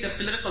undergoing a period of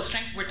political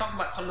strength. We're talking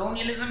about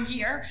colonialism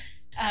here.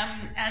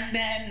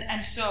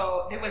 And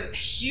so there was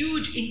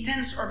huge,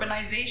 intense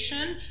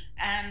urbanization,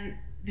 and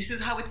this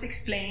is how it's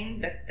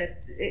explained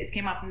that it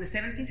came up in the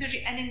 17th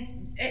century. And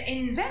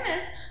in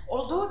Venice,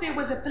 although there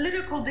was a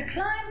political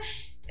decline,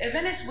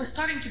 Venice was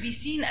starting to be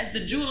seen as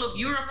the jewel of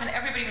Europe, and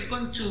everybody was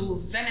going to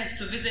Venice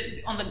to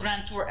visit on the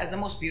Grand Tour as the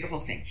most beautiful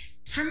thing.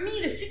 For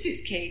me, the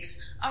cityscapes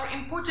are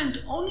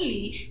important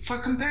only for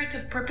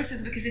comparative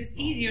purposes because it's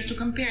easier to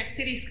compare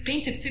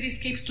painted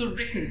cityscapes to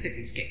written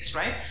cityscapes,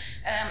 right?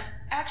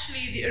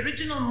 Actually, the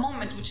original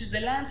moment, which is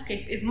the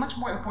landscape, is much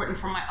more important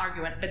for my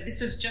argument, but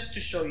this is just to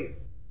show you.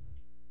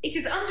 It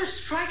is under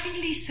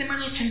strikingly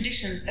similar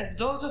conditions as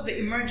those of the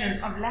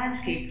emergence of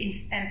landscape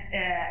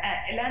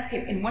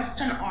in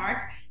Western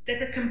art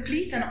that a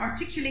complete and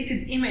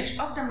articulated image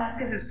of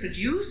Damascus is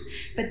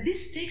produced, but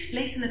this takes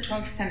place in the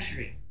 12th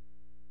century.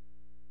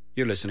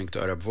 You're listening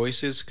to Arab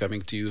Voices,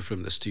 coming to you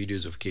from the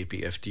studios of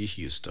KPFT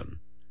Houston.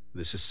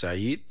 This is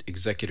Saeed,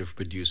 executive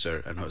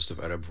producer and host of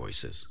Arab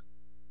Voices.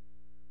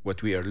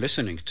 What we are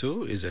listening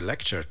to is a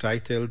lecture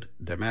titled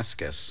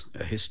Damascus,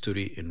 A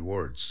History in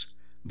Words,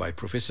 by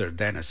Professor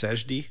Dana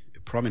Sajdi, a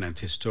prominent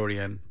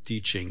historian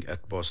teaching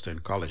at Boston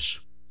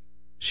College.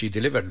 She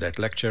delivered that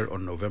lecture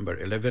on November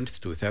 11,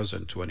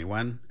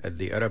 2021 at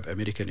the Arab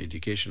American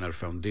Educational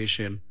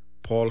Foundation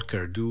Paul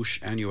Kardouche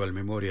Annual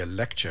Memorial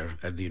Lecture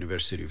at the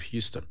University of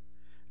Houston.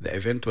 The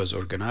event was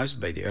organized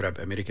by the Arab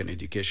American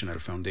Educational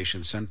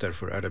Foundation Center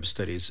for Arab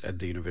Studies at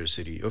the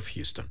University of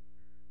Houston.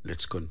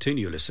 Let's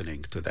continue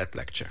listening to that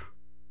lecture.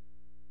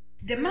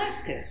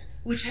 Damascus,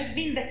 which has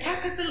been the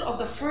capital of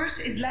the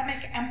first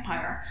Islamic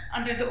empire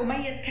under the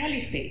Umayyad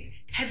Caliphate,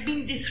 had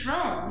been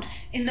dethroned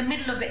in the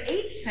middle of the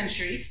 8th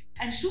century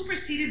and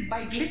superseded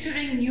by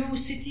glittering new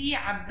city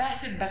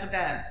Abbasid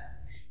Baghdad.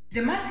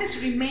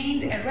 Damascus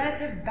remained a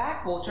relative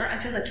backwater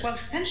until the 12th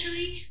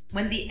century,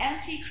 when the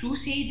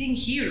anti-crusading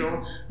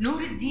hero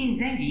Nur-ad-Din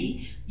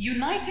Zengi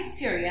united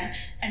Syria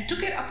and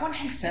took it upon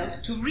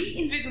himself to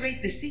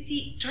reinvigorate the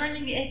city,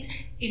 turning it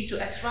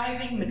into a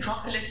thriving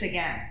metropolis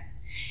again.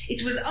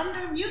 It was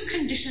under new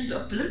conditions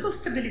of political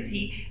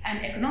stability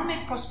and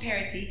economic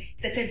prosperity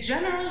that a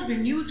general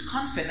renewed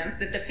confidence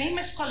that the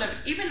famous scholar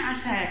Ibn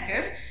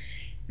Asakir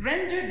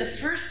rendered the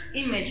first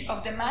image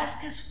of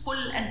Damascus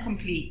full and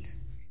complete.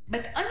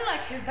 But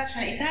unlike his Dutch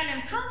and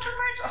Italian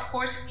counterparts, of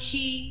course,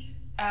 he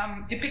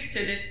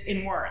depicted it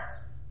in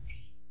words.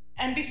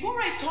 And before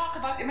I talk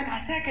about Ibn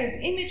Asakir's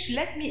image,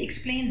 let me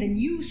explain the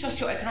new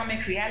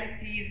socioeconomic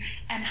realities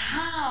and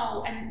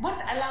how and what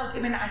allowed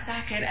Ibn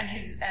Asakir and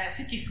his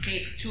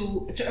cityscape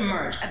to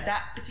emerge at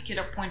that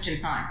particular point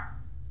in time.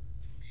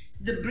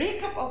 The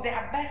breakup of the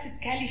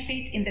Abbasid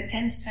Caliphate in the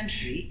 10th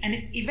century and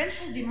its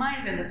eventual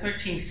demise in the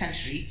 13th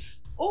century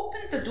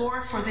opened the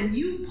door for the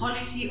new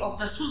polity of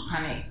the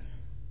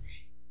Sultanates.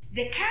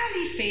 The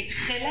Caliphate,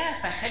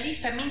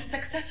 Khalifa means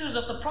successors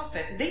of the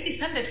Prophet. They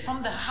descended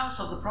from the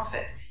house of the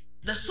Prophet.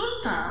 The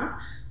sultans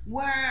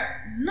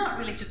were not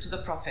related to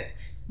the Prophet.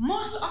 More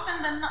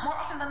often than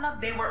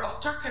not, they were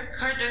of Turkic,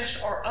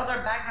 Kurdish, or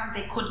other background.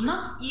 They could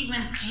not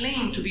even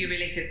claim to be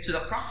related to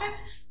the Prophet.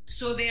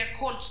 So they are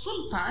called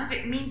sultans.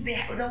 It means they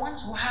are the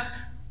ones who have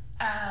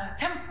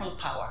temporal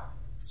power.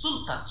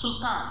 Sultan,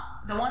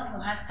 the one who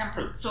has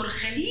temporal. So the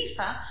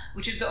Khalifa,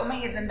 which is the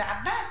Umayyads and the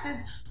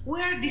Abbasids,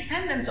 were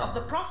descendants of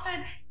the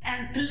Prophet,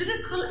 and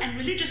political and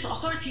religious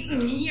authority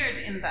inhered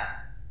in them,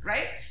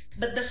 right?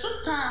 But the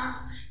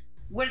sultans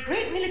were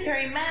great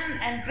military men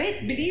and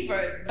great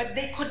believers, but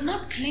they could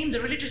not claim the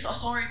religious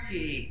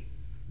authority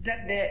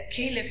that the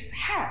caliphs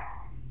had.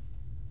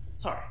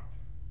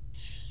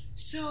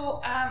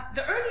 So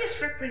the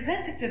earliest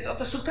representatives of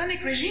the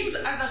sultanic regimes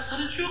are the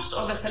Seljuks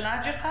or the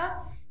Salajiqa,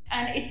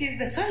 and it is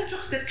the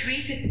Seljuks that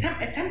created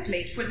a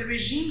template for the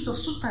regimes of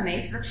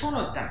sultanates that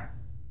followed them.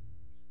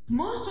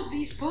 Most of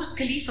these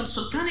post-Caliphal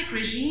sultanic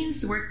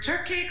regimes were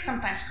Turkic,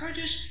 sometimes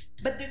Kurdish,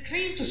 but their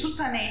claim to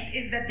sultanate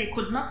is that they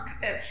could not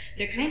claim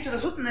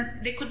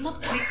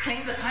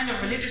the kind of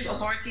religious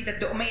authority that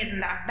the Umayyads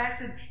and the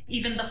Abbasids,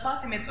 even the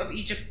Fatimids of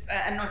Egypt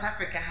and North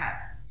Africa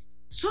had.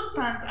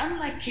 Sultans,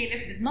 unlike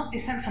caliphs, did not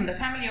descend from the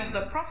family of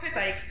the Prophet.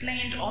 I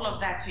explained all of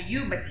that to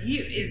you, but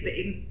here is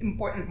the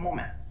important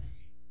moment.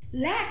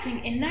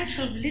 Lacking in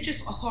natural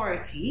religious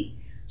authority,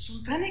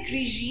 Sultanic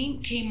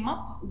regime came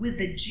up with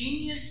the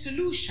genius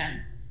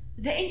solution,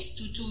 the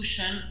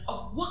institution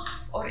of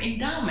waqf or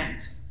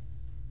endowment.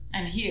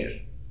 And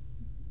here,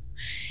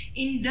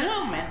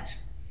 endowment,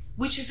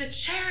 which is a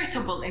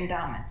charitable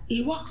endowment,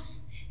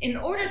 al-waqf, in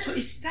order to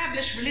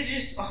establish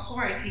religious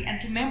authority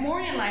and to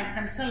memorialize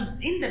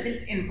themselves in the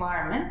built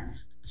environment,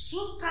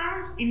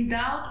 sultans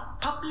endowed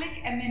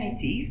public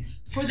amenities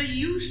for the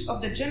use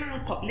of the general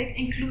public,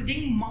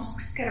 including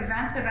mosques,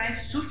 caravanserais,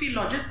 Sufi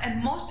lodges,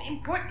 and most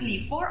importantly,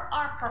 for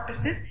our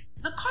purposes,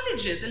 the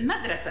colleges,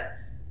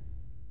 al-madrasas.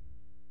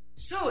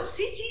 So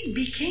cities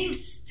became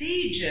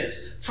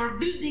stages for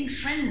building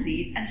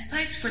frenzies and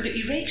sites for the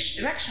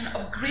erection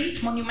of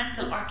great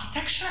monumental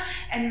architecture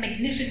and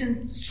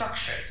magnificent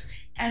structures.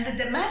 And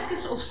the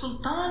Damascus of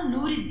Sultan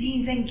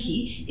Nur-ad-Din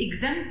Zenki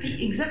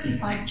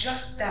exemplified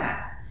just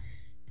that.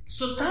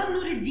 Sultan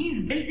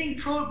Nur-ad-Din's building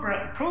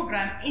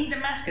program in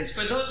Damascus,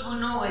 for those who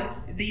know it,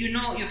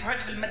 you've heard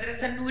of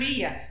Al-Madrasa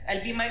Al-Nouriya,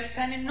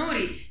 Al-Bimaristan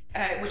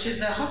Al-Nouri, which is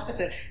the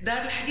hospital, Dar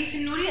al-Hadith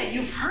Al-Nouriya,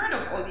 you've heard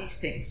of all these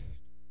things.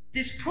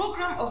 This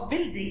program of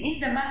building in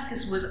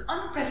Damascus was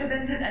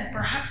unprecedented and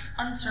perhaps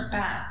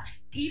unsurpassed.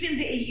 Even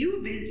the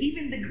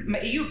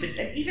Ayyubids,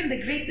 and even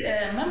the great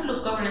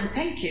Mamluk government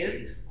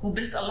Tenkiz, who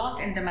built a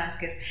lot in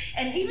Damascus,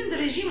 and even the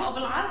regime of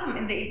Al-Azm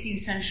in the 18th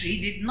century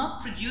did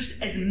not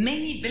produce as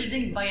many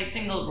buildings by a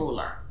single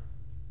ruler.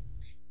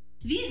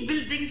 These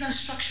buildings and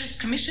structures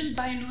commissioned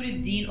by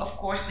Nur-ad-Din, of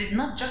course, did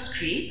not just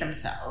create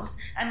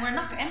themselves and were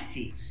not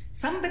empty.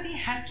 Somebody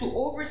had to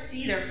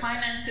oversee their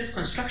finances,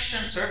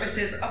 construction,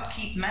 services,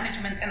 upkeep,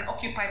 management, and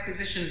occupy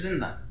positions in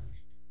them.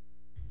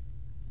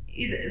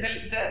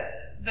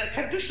 The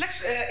Kardouche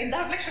lecture,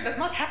 endowed lecture does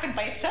not happen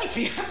by itself.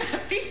 You have to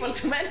have people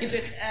to manage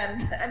it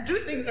and do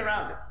things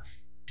around it.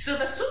 So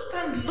the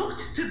Sultan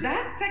looked to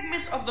that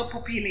segment of the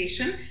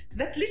population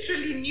that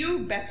literally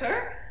knew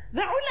better,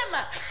 the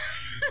ulama,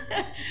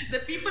 the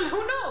people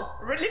who know,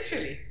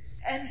 literally.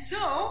 And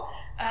so,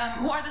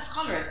 who are the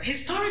scholars?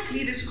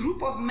 Historically, this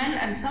group of men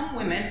and some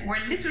women were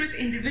literate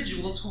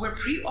individuals who were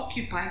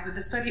preoccupied with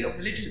the study of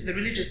the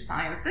religious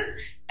sciences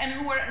and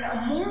who were an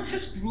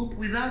amorphous group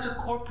without a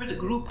corporate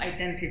group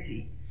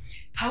identity.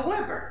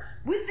 However,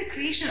 with the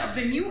creation of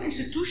the new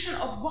institution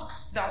of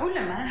Waqf, the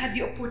ulama had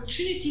the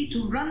opportunity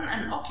to run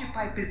and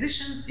occupy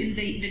positions in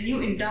the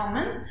new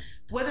endowments,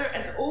 whether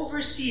as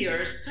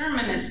overseers,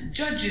 sermonists,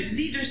 judges,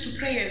 leaders to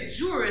prayers,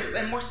 jurists,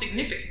 and more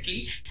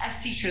significantly,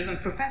 as teachers and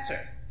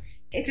professors.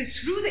 It is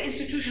through the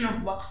institution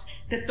of Waqf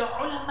that the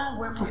ulama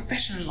were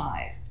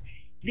professionalized.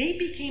 They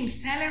became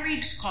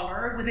salaried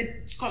scholars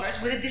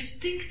with a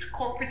distinct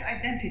corporate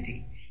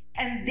identity,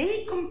 and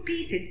they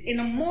competed in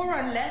a more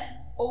or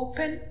less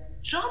open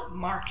job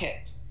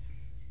market.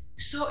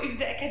 So if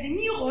the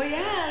Académie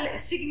Royale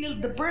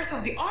signaled the birth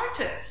of the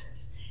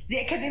artists, the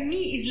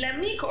Académie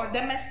Islamique or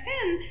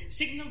Damascene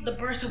signaled the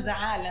birth of the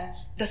alim,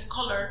 the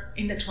scholar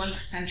in the 12th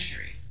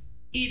century.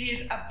 It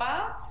is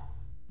about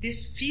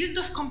this field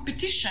of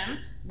competition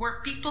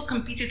where people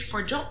competed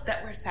for jobs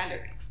that were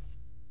salaried.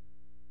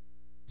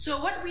 So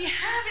what we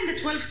have in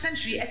the 12th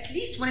century, at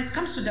least when it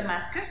comes to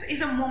Damascus,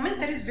 is a moment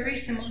that is very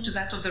similar to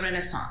that of the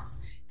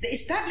Renaissance. The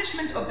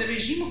establishment of the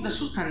regime of the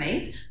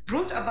Sultanate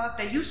brought about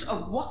the use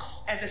of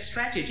Waqf as a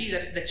strategy,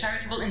 that is the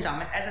charitable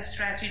endowment, as a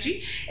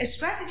strategy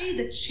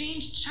that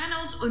changed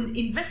channels on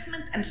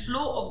investment and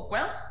flow of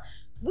wealth,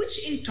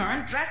 which in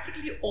turn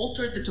drastically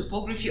altered the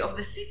topography of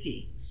the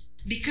city,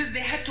 because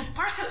they had to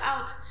parcel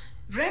out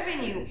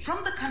revenue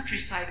from the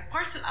countryside,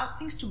 parcel out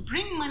things to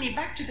bring money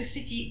back to the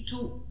city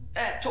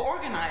to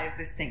organize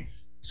this thing.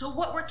 So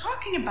what we're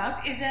talking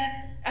about is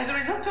as a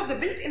result of the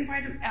built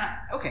environment.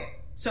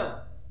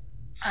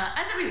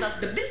 As a result,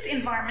 the built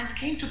environment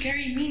came to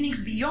carry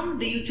meanings beyond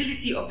the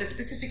utility of the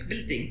specific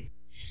building.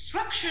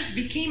 Structures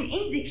became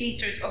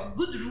indicators of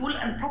good rule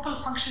and proper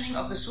functioning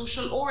of the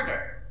social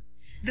order.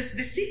 The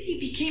city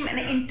became an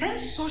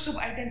intense source of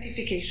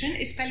identification,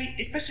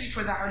 especially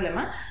for the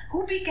ulama,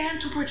 who began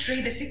to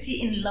portray the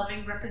city in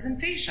loving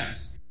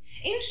representations.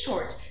 In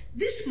short,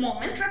 this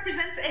moment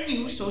represents a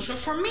new social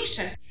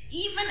formation,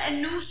 even a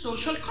new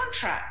social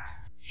contract.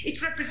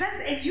 It represents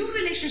a new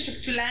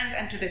relationship to land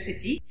and to the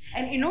city,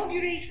 and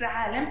inaugurates the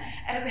alim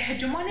as a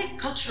hegemonic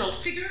cultural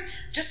figure,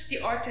 just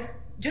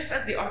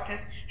as the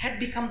artist had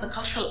become the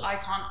cultural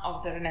icon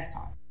of the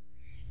Renaissance.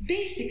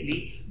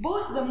 Basically,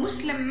 both the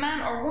Muslim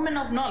man or woman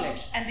of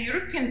knowledge and the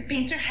European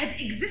painter had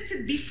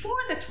existed before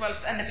the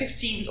 12th and the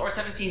 15th or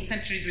 17th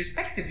centuries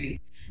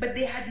respectively, but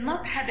they had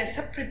not had a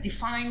separate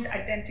defined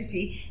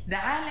identity. The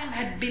alim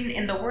had been,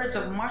 in the words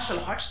of Marshall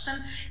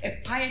Hodgson,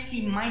 a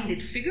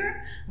piety-minded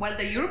figure, while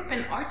the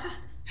European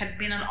artist had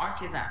been an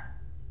artisan.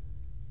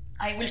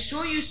 I will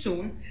show you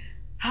soon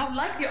how,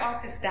 like the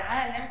artist, the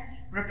alim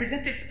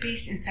represented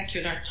space in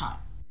secular time.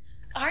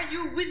 Are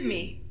you with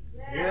me?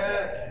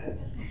 Yes.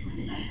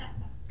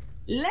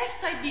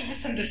 Lest I be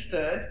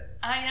misunderstood,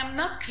 I am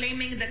not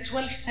claiming that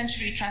 12th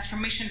century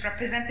transformation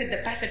represented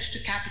the passage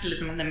to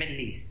capitalism in the Middle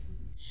East.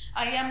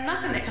 I am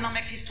not an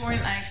economic historian,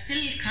 and I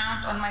still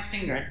count on my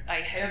fingers.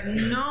 I have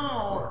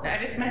no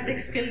arithmetic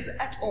skills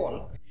at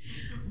all.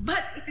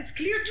 But it is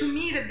clear to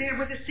me that there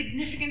was a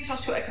significant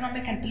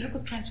socio-economic and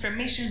political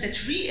transformation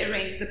that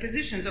rearranged the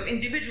positions of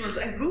individuals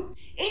and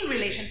groups in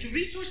relation to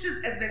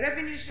resources as the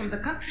revenues from the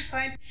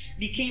countryside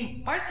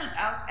became parceled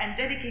out and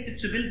dedicated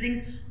to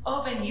buildings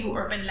of a new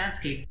urban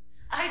landscape.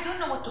 I don't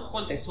know what to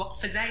call this,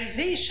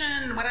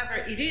 waqfization, whatever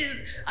it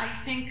is. I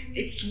think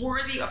it's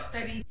worthy of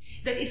study,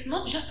 that it's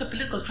not just a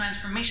political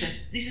transformation.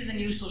 This is a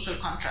new social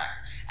contract.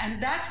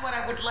 And that's what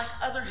I would like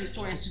other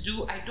historians to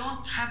do. I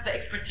don't have the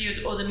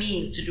expertise or the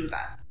means to do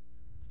that.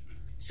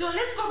 So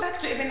let's go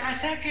back to Ibn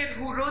Asakir,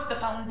 who wrote the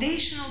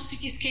foundational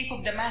cityscape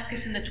of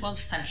Damascus in the 12th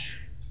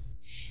century.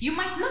 You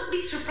might not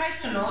be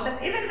surprised to know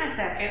that Ibn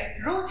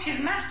Asakir wrote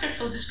his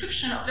masterful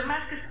description of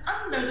Damascus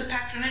under the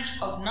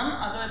patronage of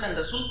none other than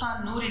the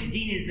Sultan Nur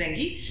ad-Din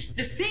al-Zengi,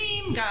 the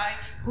same guy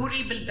who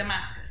rebuilt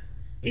Damascus.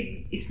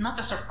 It's not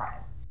a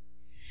surprise.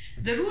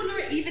 The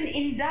ruler even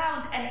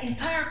endowed an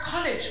entire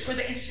college for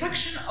the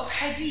instruction of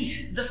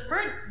hadith,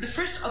 the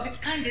first of its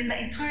kind in the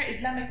entire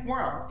Islamic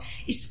world,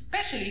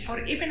 especially for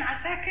Ibn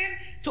Asakir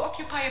to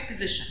occupy a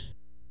position.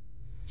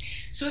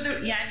 So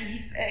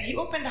he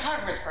opened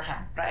Harvard for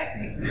him,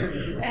 right?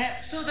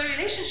 So the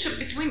relationship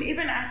between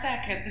Ibn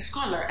Asakir, the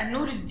scholar, and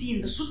Nur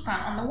ad-Din, the Sultan,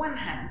 on the one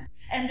hand,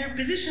 and their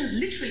positions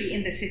literally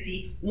in the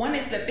city, one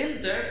is the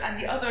builder and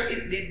the other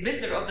is the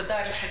builder of the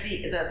Dar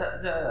al-Hadith,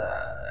 the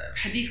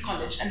Hadith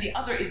College, and the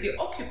other is the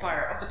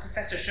occupier of the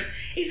professorship,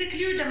 is a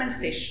clear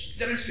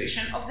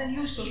demonstration of the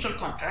new social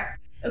contract,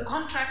 a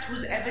contract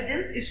whose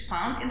evidence is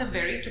found in the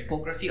very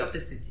topography of the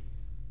city.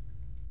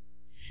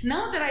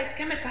 Now that I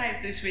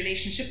schematized this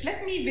relationship,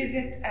 let me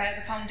visit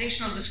the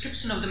foundational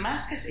description of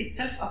Damascus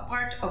itself, a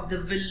part of the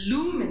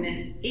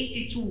voluminous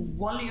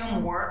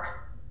 82-volume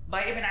work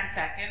by Ibn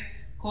Asakir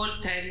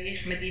called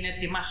Tarikh Medinat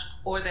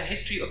Dimashq, or the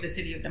history of the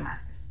city of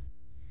Damascus.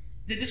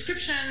 The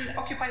description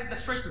occupies the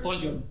first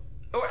volume,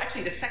 or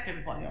actually the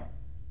second volume.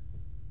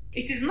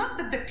 It is not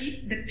that that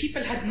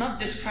people had not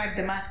described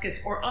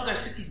Damascus or other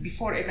cities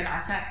before Ibn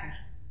Asakir.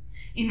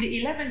 In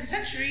the 11th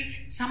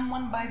century,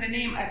 someone by the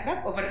name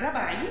of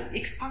al-Rabai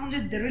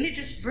expounded the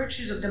religious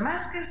virtues of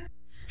Damascus,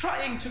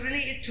 trying to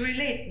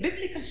relate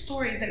biblical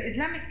stories and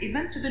Islamic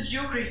events to the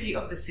geography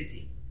of the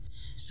city.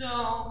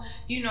 So,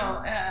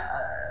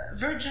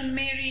 Virgin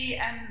Mary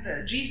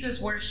and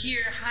Jesus were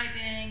here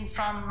hiding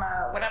from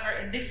whatever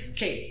in this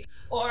cave.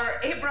 Or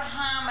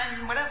Abraham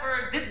and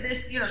whatever did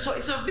this,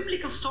 so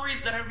biblical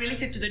stories that are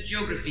related to the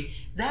geography.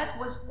 That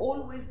was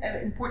always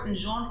an important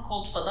genre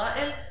called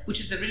Fada'il, which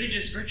is the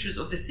religious virtues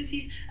of the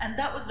cities, and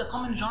that was the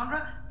common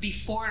genre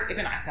before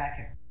Ibn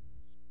Asakir.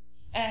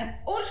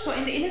 Also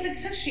in the 11th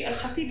century,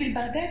 Al-Khatib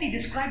al-Baghdadi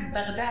described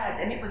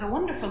Baghdad, and it was a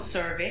wonderful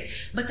survey,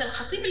 but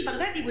Al-Khatib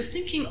al-Baghdadi was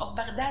thinking of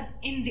Baghdad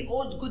in the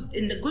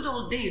good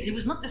old days. He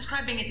was not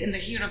describing it in the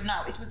here of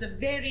now. It was a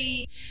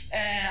very,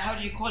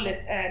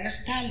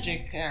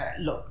 nostalgic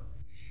look.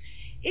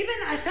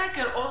 Ibn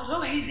Asakir,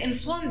 although he's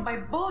informed by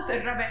both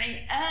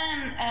al-Rabai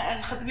and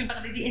Al-Khatib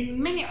al-Baghdadi and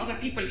many other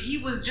people, he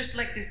was just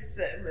like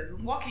this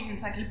walking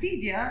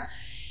encyclopedia,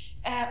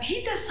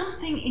 he does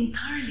something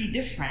entirely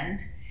different.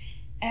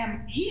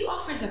 He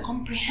offers a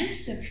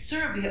comprehensive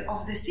survey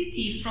of the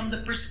city from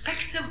the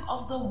perspective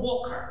of the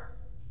walker.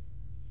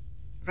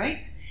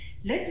 Right?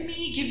 Let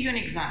me give you an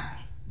example.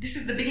 This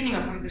is the beginning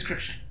of my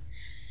description.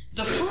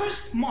 The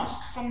first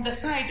mosque from the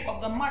side of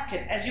the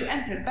market as you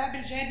enter Bab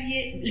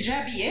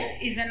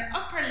al-Jabiyah is an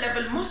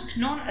upper-level mosque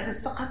known as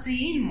a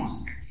Saqatiyin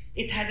mosque.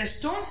 It has a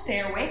stone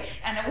stairway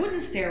and a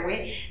wooden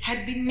stairway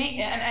had been made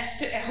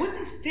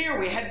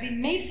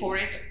for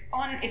it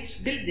on its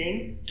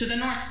building to the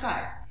north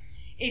side.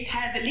 It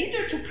has a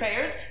leader to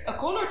prayers, a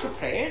caller to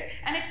prayers,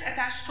 and it's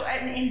attached to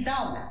an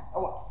endowment.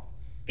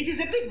 It is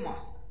a big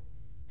mosque.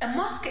 A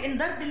mosque in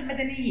Darb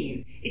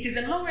al-Madaniyin. It is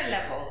a lower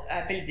level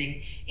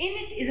building. In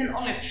it is an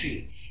olive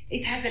tree.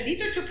 It has a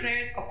leader to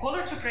prayers, a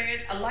caller to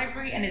prayers, a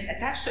library, and is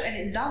attached to an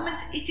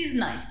endowment. It is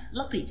nice,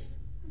 latif.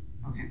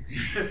 Okay.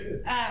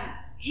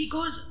 He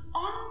goes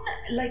on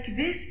like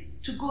this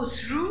to go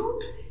through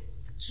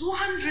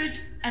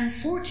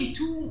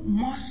 242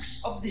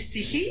 mosques of the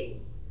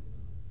city.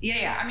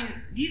 Yeah. I mean,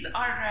 these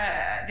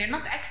are, they're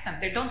not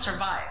extant. They don't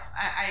survive.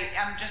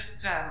 I'm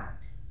just,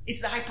 it's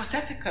the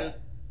hypothetical.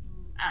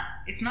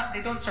 It's not,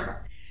 they don't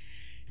survive.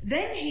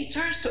 Then he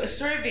turns to a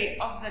survey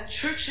of the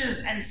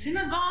churches and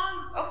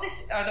synagogues of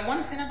this, the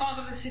one synagogue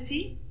of the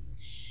city.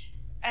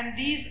 And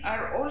these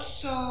are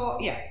also,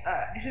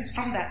 this is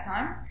from that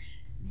time.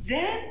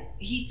 Then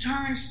he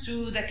turns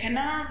to the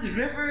canals,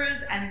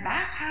 rivers, and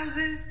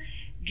bathhouses,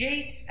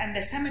 gates, and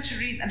the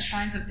cemeteries and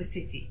shrines of the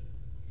city.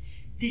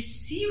 This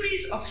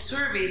series of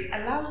surveys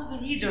allows the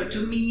reader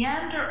to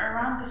meander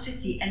around the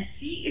city and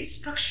see its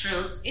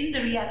structures in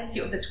the reality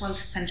of the 12th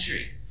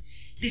century.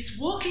 This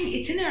walking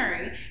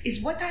itinerary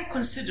is what I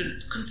consider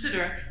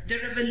the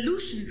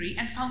revolutionary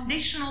and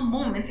foundational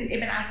moment in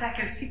Ibn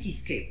Asakir's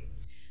cityscape.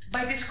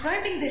 By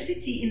describing the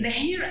city in the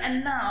here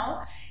and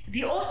now,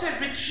 the author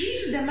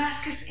retrieves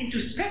Damascus into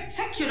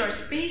secular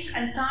space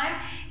and time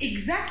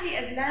exactly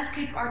as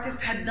landscape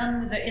artists had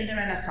done in the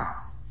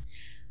Renaissance.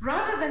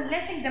 Rather than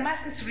letting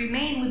Damascus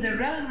remain with the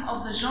realm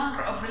of the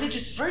genre of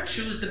religious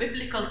virtues, the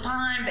biblical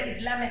time, the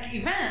Islamic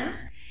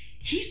events,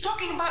 he's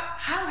talking about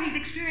how he's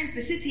experienced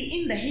the city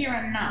in the here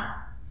and now.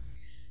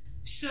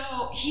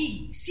 So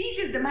he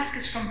seizes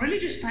Damascus from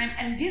religious time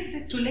and gives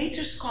it to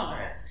later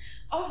scholars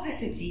of the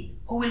city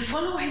who will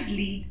follow his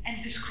lead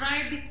and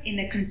describe it in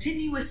a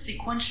continuous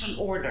sequential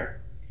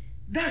order.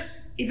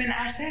 Thus, Ibn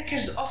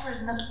Asakir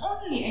offers not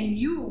only a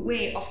new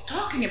way of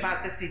talking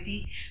about the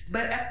city,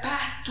 but a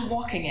path to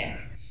walking it.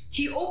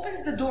 He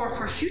opens the door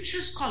for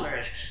future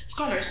scholars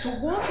to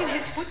walk in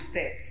his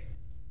footsteps,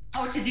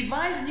 or to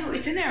devise new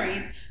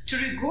itineraries to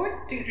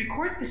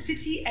record the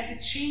city as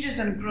it changes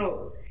and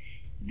grows.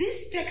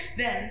 This text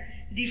then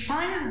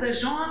defines the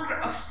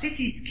genre of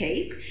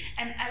cityscape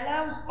and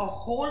allows a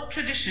whole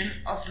tradition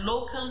of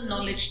local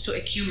knowledge to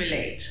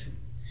accumulate.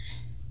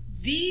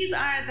 These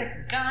are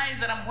the guys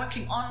that I'm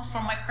working on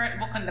for my current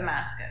book on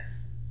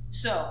Damascus.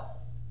 So,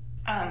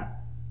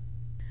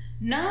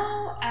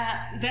 now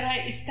that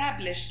I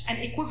established an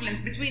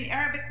equivalence between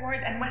Arabic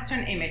word and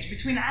Western image,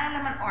 between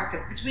alam and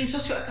artist, between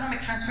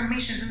socio-economic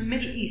transformations in the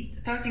Middle East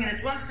starting in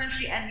the 12th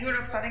century and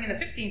Europe starting in the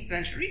 15th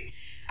century,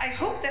 I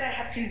hope that I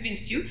have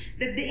convinced you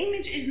that the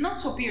image is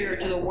not superior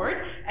to the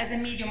word as a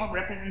medium of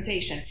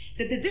representation,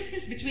 that the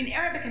difference between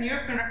Arabic and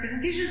European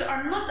representations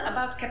are not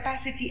about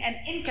capacity and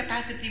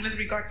incapacity with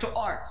regard to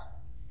art,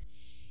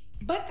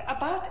 but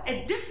about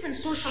a different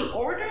social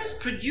orders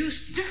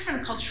produce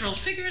different cultural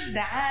figures,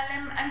 the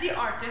alim and the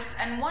artist,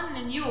 and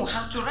one knew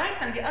how to write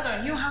and the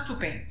other knew how to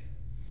paint.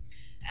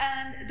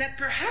 And that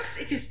perhaps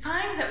it is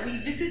time that we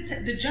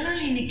visit the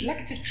generally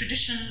neglected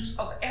traditions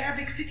of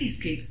Arabic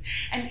cityscapes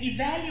and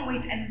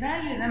evaluate and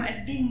value them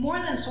as being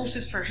more than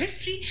sources for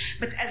history,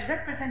 but as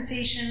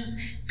representations,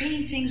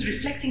 paintings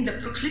reflecting the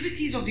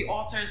proclivities of the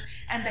authors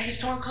and the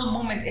historical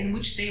moment in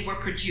which they were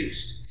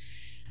produced.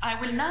 I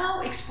will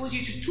now expose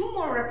you to two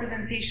more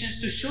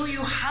representations to show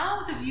you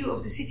how the view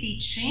of the city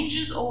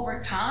changes over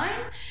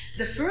time.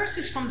 The first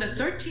is from the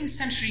 13th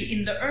century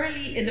in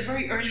the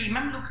very early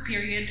Mamluk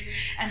period,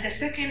 and the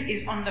second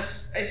is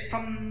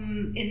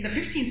from in the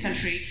 15th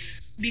century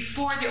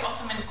before the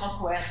Ottoman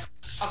conquest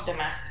of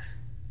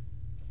Damascus.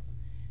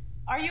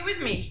 Are you with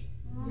me?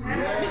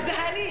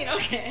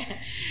 Yes. Okay.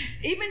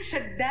 Ibn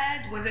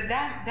Shaddad was a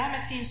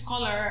Damascene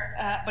scholar,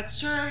 but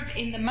served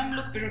in the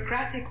Mamluk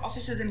bureaucratic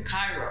offices in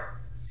Cairo.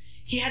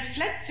 He had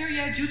fled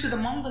Syria due to the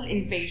Mongol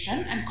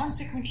invasion and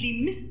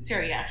consequently missed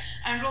Syria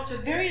and wrote a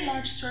very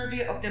large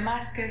survey of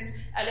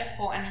Damascus,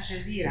 Aleppo, and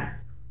Al-Jazeera.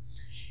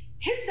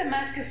 His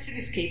Damascus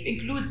cityscape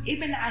includes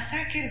Ibn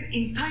Asakir's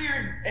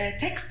entire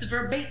text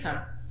verbatim.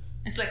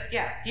 It's like,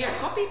 yeah, here,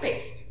 copy,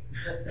 paste,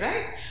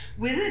 right?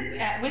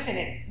 Within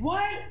it,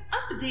 while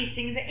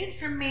updating the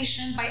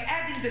information by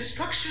adding the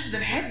structures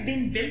that had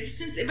been built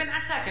since Ibn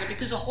Asakir,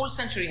 because a whole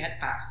century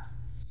had passed.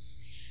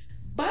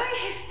 By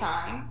his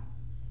time,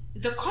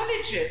 the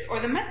colleges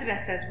or the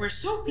madrasas were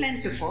so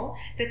plentiful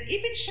that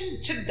Ibn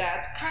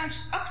Shaddad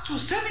counts up to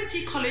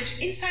 70 colleges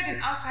inside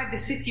and outside the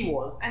city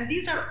walls, and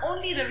these are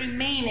only the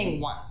remaining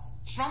ones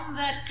from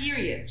that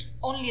period,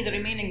 only the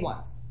remaining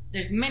ones.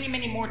 There's many,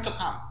 many more to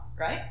come,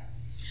 right?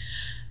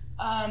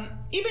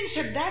 Ibn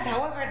Shaddad,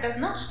 however, does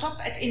not stop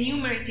at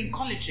enumerating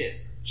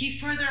colleges. He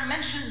further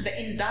mentions the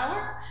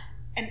endower,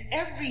 and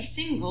every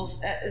single,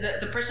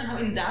 the person who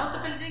endowed the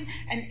building,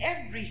 and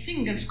every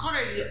single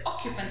scholarly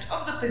occupant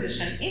of the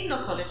position in the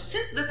college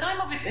since the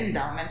time of its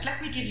endowment.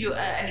 Let me give you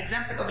an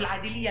example of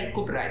Al-Adiliya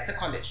Al-Kubra. It's a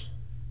college.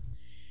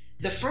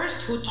 The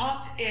first who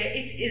taught in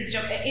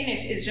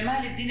it is Jamal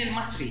al-Din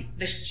al-Masri,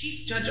 the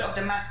chief judge of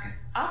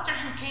Damascus. After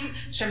him came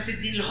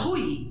Shamsuddin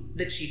al-Khuyi,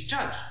 the chief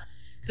judge.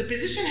 The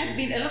position had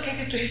been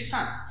allocated to his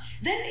son.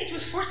 Then it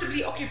was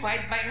forcibly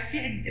occupied by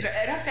Rafi'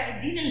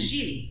 al-Din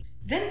al-Jili.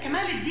 Then Kamal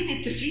al-Din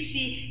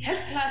al-Tiflisi held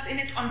class in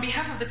it on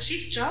behalf of the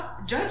chief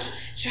judge,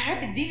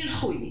 Shahab al-Din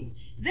al-Khuyi.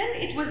 Then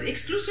it was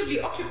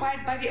exclusively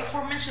occupied by the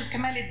aforementioned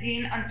Kamal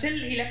al-Din until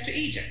he left to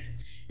Egypt.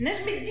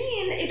 Najm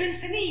al-Din ibn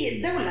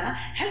Sani al-Dawla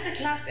held the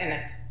class in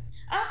it.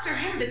 After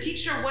him, the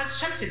teacher was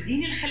Shams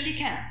al-Din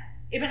al-Khallikan,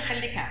 Ibn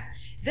Khallikan.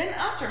 Then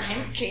after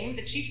him came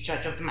the chief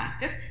judge of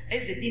Damascus,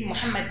 Izz al-Din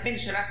Muhammad bin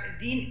Sharaf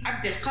al-Din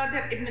Abd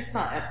al-Qadir ibn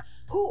al-Sa'ir,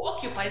 who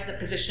occupies the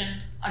position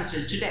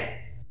until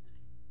today.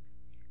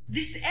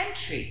 This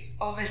entry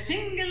of a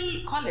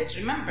single college,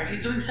 remember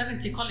he's doing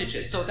 70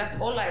 colleges, so that's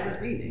all I was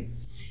reading.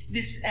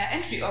 This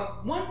entry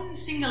of one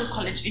single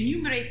college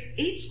enumerates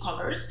 8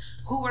 scholars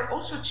who were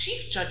also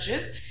chief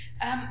judges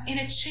in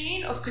a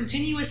chain of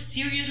continuous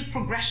serial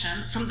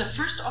progression from the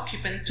first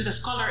occupant to the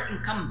scholar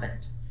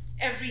incumbent.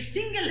 Every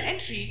single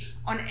entry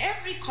on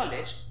every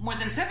college, more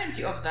than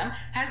 70 of them,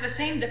 has the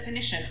same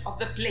definition of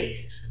the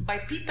place by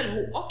people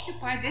who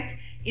occupied it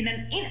in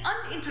an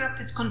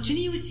uninterrupted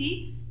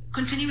continuity.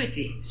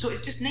 So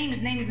it's just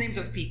names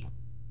of people.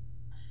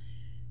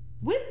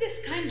 With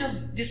this kind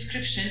of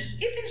description,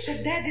 Ibn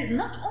Shaddad is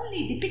not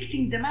only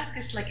depicting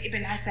Damascus like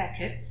Ibn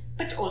Asakir,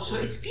 but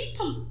also its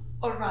people,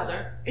 or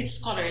rather, its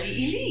scholarly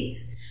elite.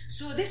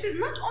 So this is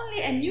not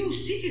only a new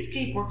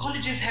cityscape where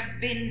colleges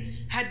had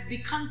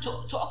begun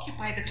to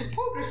occupy the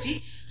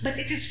topography, but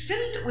it is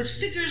filled with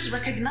figures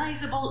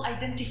recognizable and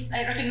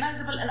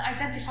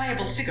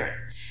identifiable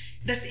figures.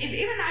 Thus, if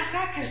Ibn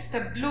Asakir's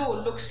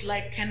tableau looks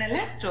like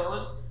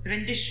Canaletto's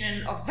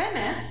rendition of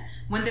Venice,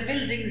 when the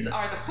buildings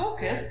are the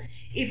focus,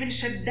 Ibn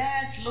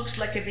Shaddad's looks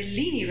like a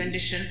Bellini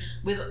rendition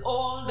with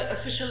all the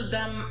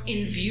officialdom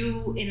in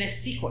view in a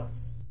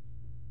sequence.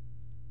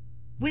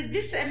 With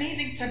this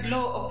amazing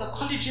tableau of the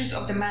colleges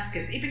of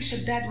Damascus, Ibn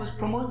Shaddad was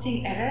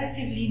promoting a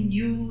relatively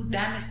new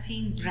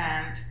Damascene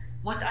brand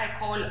what I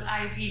call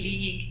Ivy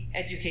League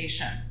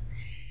education.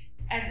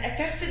 As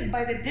attested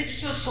by the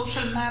digital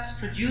social maps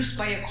produced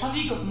by a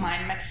colleague of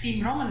mine,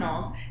 Maxime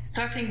Romanov,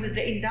 starting with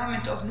the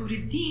endowment of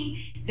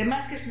Nuruddin,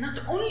 Damascus not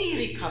only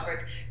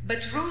recovered,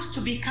 but rose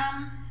to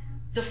become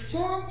the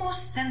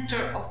foremost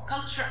center of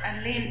culture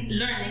and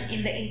learning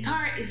in the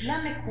entire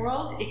Islamic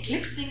world,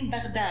 eclipsing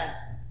Baghdad.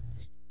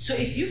 So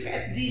if you look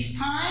at these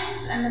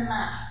times and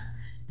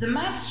the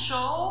maps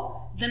show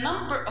the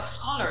number of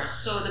scholars.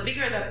 So the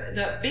bigger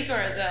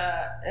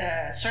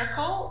the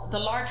circle, the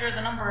larger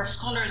the number of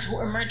scholars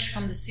who emerged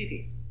from the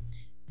city.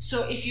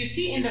 So if you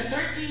see in the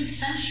 13th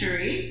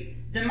century,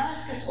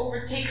 Damascus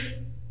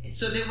overtakes.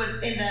 So there was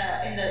in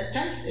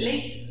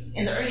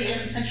the early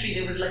 11th century,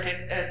 there was like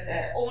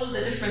all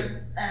the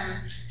different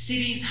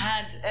cities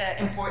had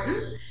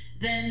importance.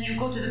 Then you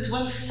go to the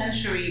 12th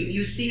century,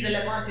 you see the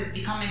Levant is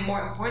becoming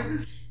more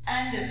important,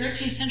 and the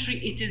 13th century,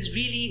 it is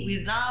really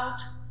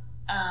without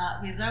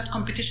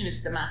competition,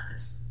 it's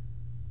Damascus.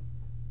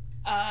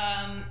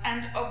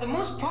 And of the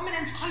most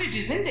prominent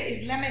colleges in the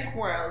Islamic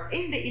world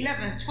in the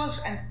 11th,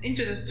 12th, and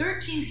into the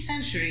 13th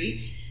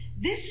century,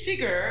 this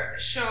figure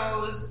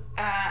shows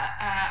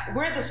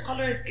where the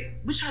scholars,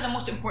 which are the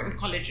most important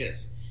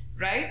colleges,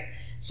 right?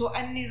 So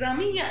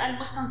Al-Nizamiyya,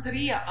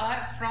 Al-Mustansiriyya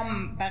are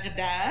from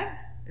Baghdad,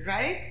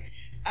 right?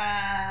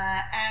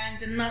 And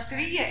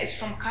Nasiriyya is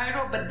from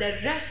Cairo, but the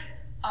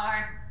rest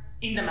are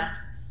in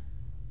Damascus.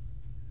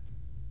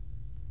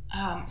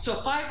 So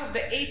 5 of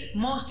the 8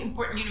 most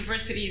important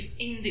universities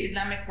in the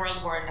Islamic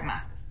world were in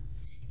Damascus.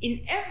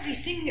 In every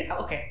single,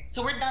 okay,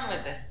 so we're done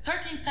with this.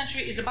 13th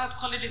century is about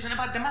colleges and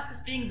about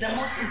Damascus being the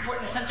most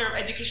important center of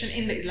education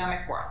in the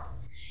Islamic world.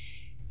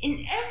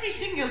 In every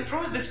single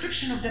prose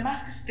description of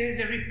Damascus, there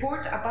is a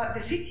report about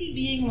the city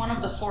being one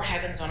of the 4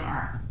 heavens on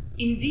earth.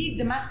 Indeed,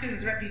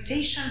 Damascus'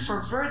 reputation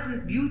for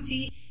verdant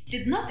beauty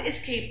did not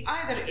escape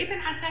either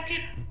Ibn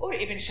Asakir or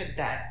Ibn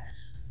Shaddad.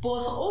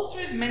 Both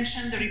authors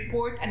mention the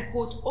report and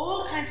quote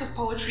all kinds of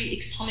poetry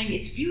extolling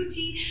its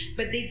beauty,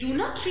 but they do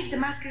not treat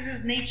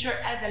Damascus's nature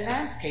as a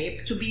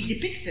landscape to be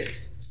depicted.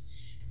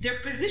 Their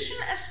position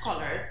as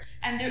scholars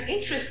and their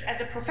interest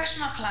as a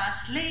professional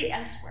class lay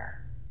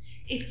elsewhere.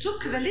 It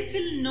took the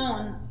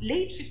little-known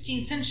late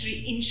 15th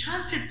century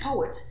enchanted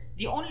poet,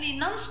 the only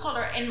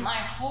non-scholar in my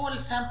whole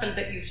sample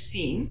that you've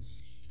seen,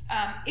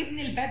 Ibn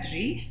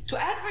al-Badri,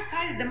 to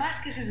advertise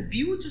Damascus's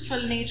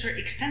beautiful nature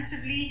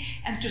extensively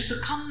and to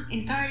succumb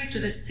entirely to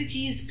the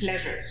city's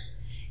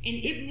pleasures. In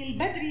Ibn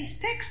al-Badri's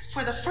text,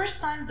 for the first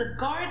time, the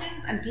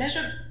gardens and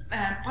pleasure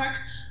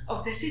parks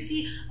of the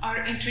city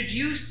are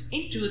introduced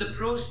into the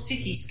prose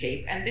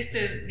cityscape, and this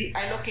is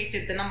I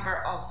located the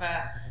number of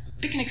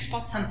picnic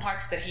spots and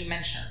parks that he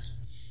mentions.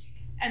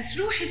 And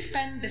through his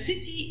pen, the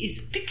city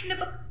is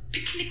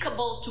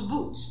picnicable to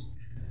boot.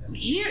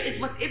 Here is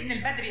what Ibn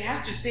al-Badri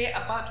has to say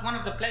about one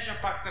of the pleasure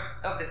parks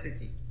of the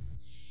city.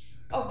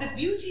 Of the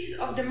beauties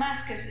of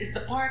Damascus is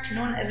the park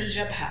known as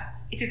Al-Jabha.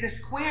 It is a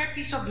square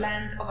piece of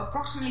land of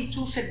approximately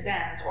 2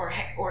 faddans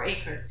or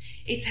acres.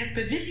 It has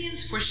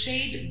pavilions for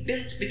shade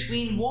built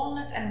between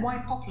walnut and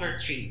white poplar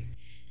trees.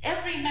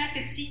 Every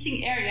matted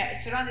seating area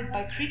is surrounded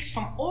by creeks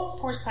from all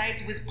 4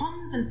 sides with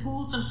ponds and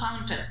pools and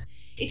fountains.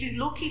 It is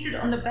located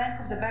on the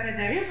bank of the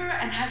Barada River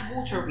and has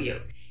water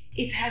wheels.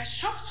 It has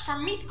shops for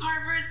meat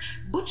carvers,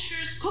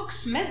 butchers,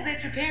 cooks,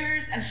 mezze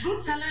preparers, and fruit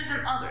sellers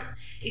and others.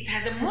 It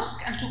has a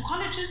mosque and 2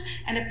 colleges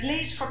and a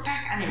place for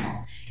pack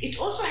animals. It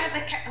also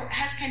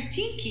has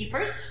canteen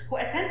keepers who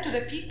attend to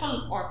the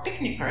people or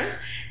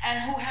picnickers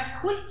and who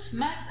have quilts,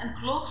 mats, and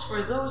cloaks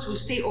for those who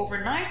stay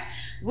overnight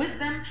with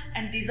them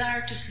and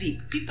desire to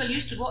sleep. People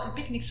used to go on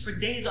picnics for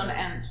days on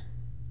end.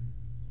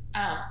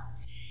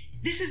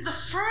 This is the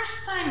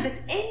first time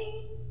that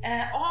any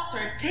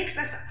author takes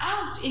us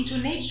out into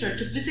nature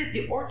to visit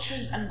the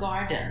orchards and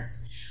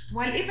gardens.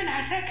 While Ibn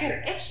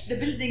Asakir etched the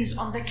buildings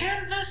on the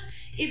canvas,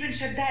 Ibn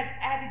Shaddad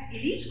added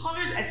elite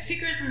scholars as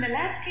figures in the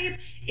landscape.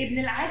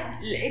 Ibn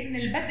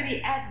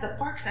al-Badri adds the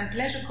parks and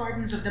pleasure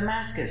gardens of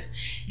Damascus.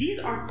 These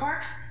are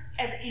parks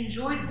as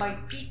enjoyed by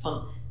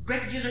people,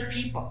 regular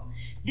people.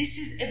 This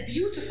is a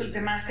beautiful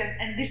Damascus,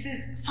 and this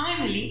is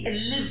finally a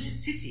lived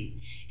city.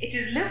 It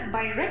is lived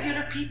by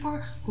regular people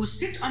who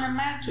sit on a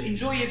mat to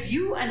enjoy a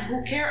view and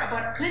who care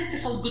about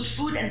plentiful good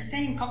food and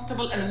staying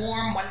comfortable and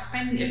warm while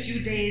spending a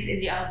few days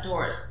in the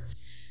outdoors.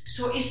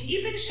 So if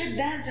Ibn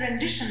Shaddad's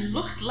rendition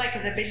looked like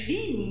the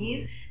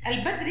Bellini's,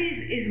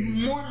 al-Badri's is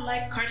more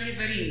like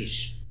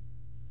Karli-Varij.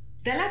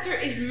 The latter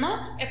is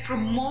not a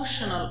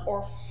promotional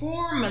or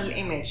formal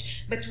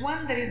image, but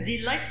one that is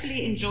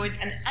delightfully enjoyed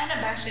and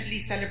unabashedly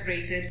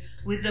celebrated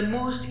with the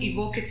most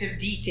evocative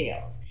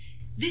details.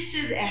 This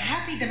is a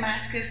happy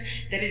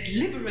Damascus that is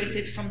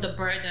liberated from the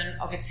burden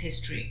of its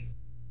history.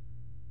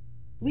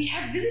 We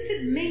have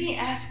visited many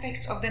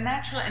aspects of the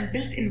natural and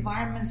built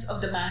environments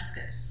of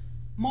Damascus: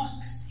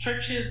 mosques,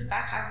 churches,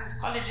 bathhouses,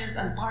 colleges,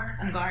 and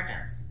parks and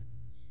gardens.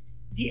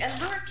 The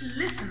alert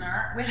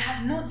listener will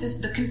have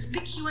noticed the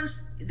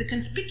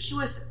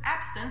conspicuous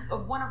absence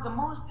of one of the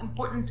most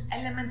important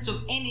elements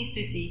of any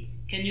city.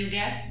 Can you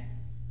guess?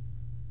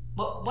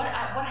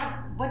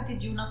 What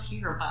did you not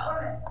hear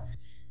about?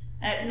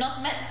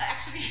 Not men,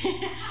 actually.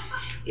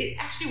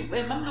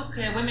 Mamluk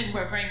women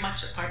were very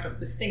much a part of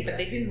this thing, but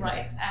they didn't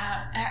write.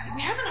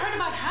 We haven't heard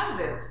about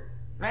houses,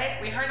 right?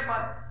 We heard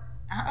about,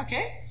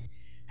 okay.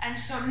 And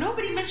so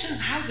nobody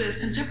mentions houses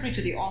contemporary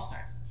to the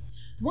authors.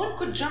 One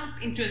could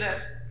jump into the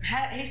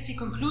hasty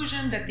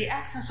conclusion that the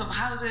absence of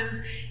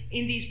houses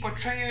in these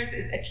portrayals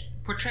is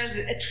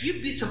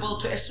attributable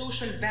to a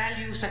social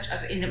value such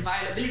as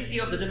inviolability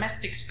of the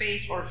domestic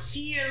space or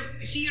fear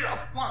of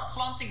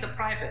flaunting the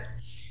private.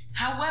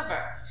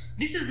 However,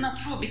 this is not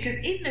true because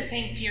in the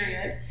same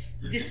period,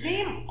 the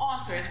same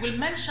authors will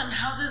mention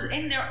houses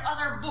in their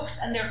other books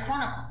and their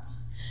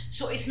chronicles.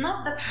 So it's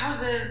not that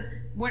houses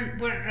were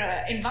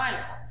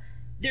inviolable.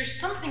 There's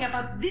something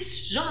about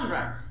this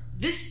genre,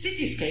 this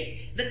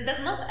cityscape, that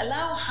does not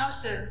allow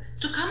houses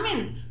to come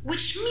in,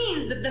 which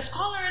means that the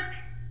scholars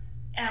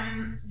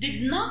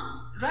did not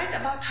write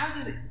about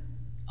houses,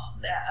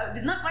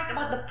 did not write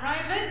about the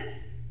private,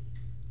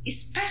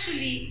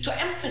 especially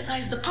to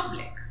emphasize the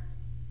public.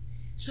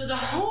 So the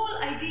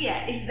whole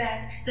idea is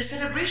that the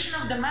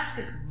celebration of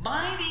Damascus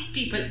by these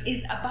people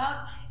is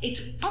about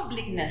its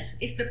publicness.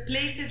 It's the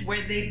places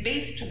where they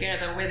bathed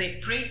together, where they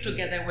prayed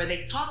together, where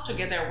they taught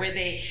together, where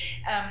they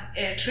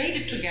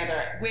traded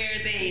together, where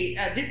they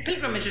did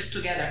pilgrimages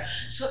together.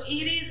 So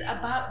it is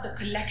about the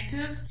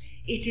collective.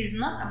 It is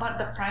not about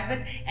the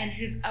private, and it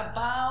is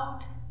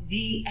about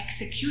the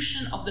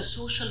execution of the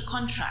social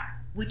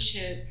contract, which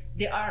is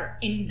they are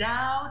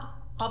endowed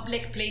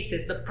public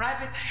places. The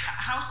private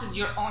house is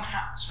your own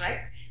house, right?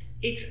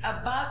 It's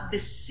about the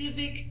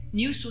civic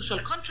new social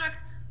contract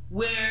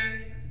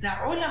where the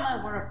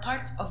ulama were a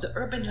part of the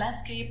urban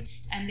landscape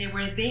and they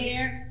were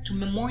there to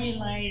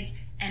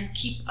memorialize and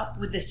keep up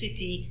with the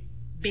city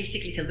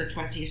basically till the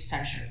 20th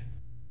century.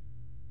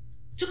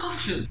 To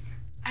conclude,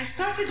 I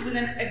started with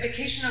an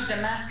evocation of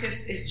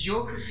Damascus, its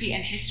geography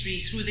and history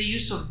through the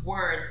use of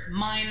words,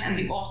 mine and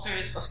the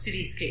authors of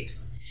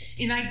cityscapes.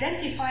 In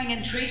identifying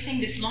and tracing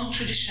this long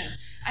tradition,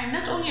 I'm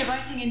not only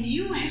writing a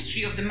new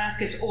history of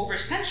Damascus over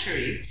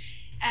centuries,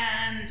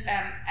 and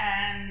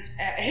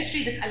a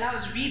history that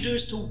allows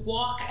readers to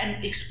walk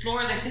and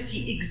explore the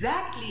city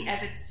exactly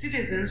as its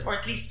citizens, or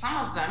at least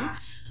some of them,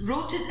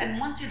 wrote it and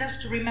wanted us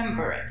to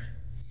remember it.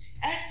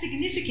 As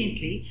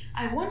significantly,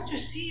 I want to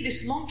see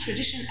this long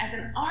tradition as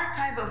an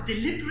archive of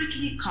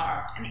deliberately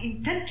carved and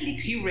intently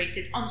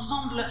curated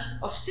ensemble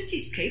of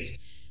cityscapes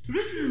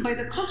written by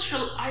the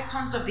cultural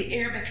icons of the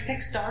Arabic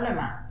text, the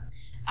ulama.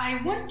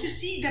 I want to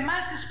see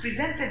Damascus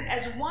presented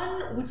as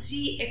one would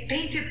see a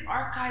painted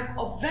archive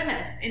of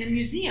Venice in a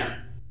museum.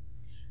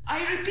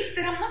 I repeat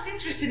that I'm not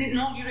interested in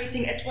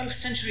inaugurating a 12th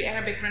century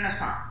Arabic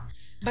Renaissance,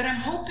 but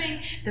I'm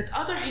hoping that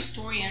other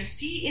historians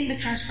see in the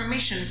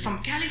transformation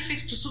from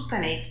caliphates to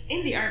sultanates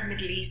in the Arab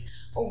Middle East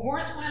a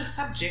worthwhile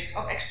subject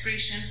of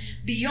exploration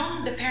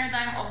beyond the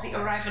paradigm of the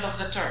arrival of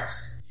the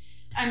Turks.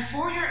 And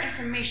for your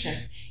information,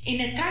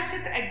 in a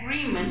tacit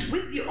agreement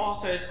with the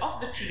authors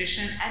of the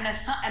tradition and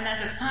as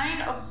a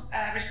sign of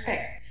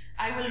respect,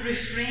 I will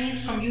refrain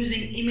from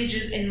using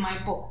images in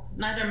my book,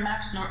 neither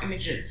maps nor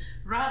images.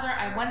 Rather,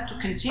 I want to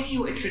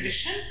continue a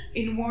tradition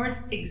in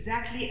words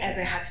exactly as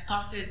I had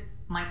started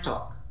my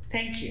talk.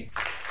 Thank you.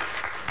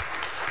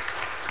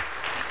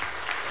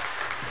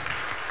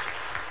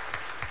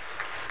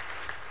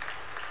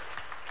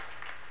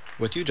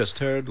 What you just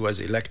heard was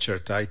a lecture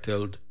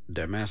titled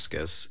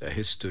Damascus, A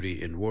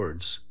History in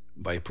Words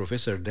by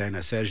Professor Dana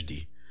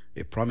Sajdi,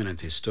 a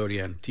prominent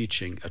historian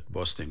teaching at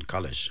Boston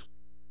College.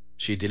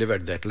 She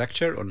delivered that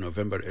lecture on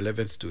November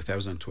 11,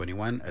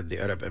 2021 at the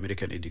Arab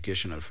American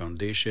Educational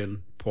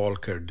Foundation Paul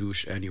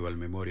Kardouche Annual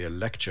Memorial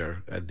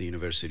Lecture at the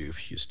University of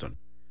Houston.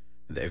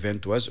 The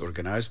event was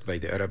organized by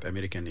the Arab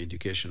American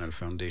Educational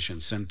Foundation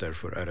Center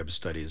for Arab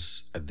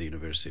Studies at the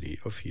University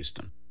of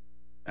Houston.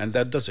 And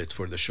that does it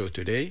for the show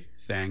today.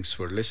 Thanks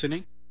for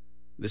listening.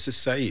 This is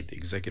Saeed,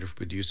 executive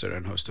producer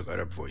and host of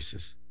Arab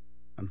Voices.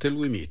 Until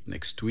we meet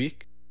next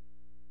week,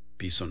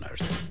 peace on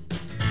earth.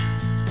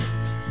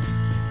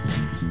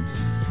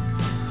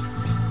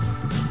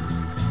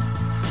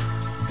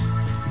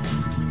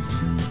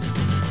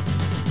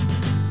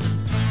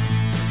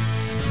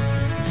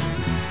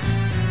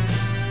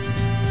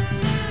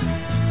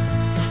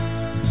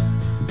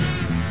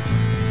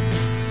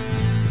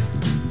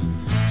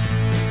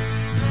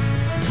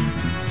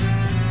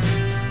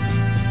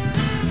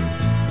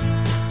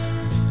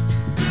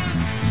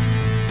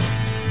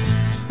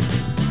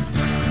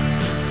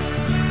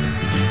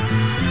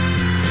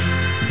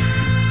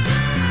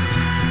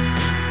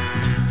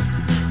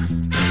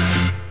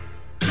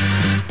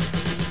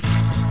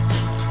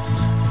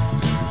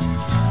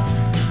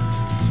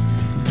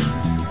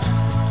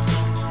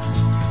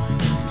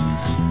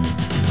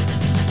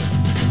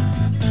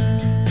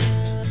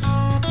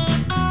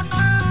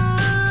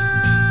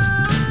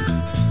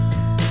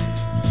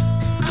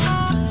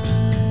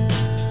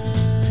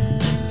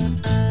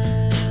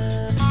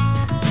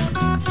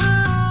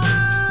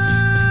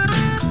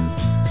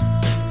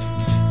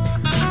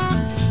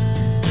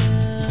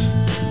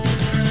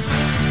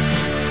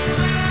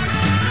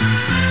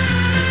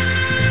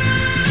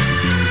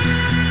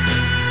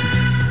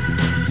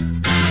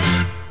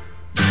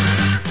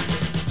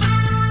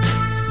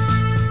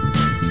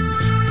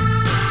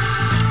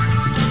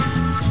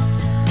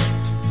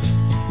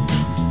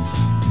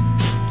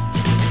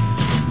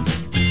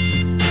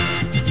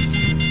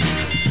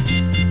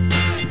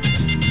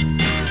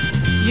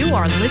 You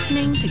are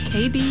listening to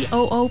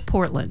KBOO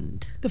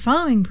Portland. The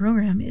following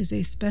program is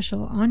a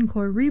special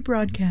encore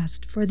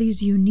rebroadcast for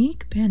these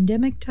unique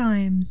pandemic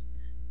times.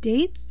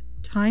 Dates,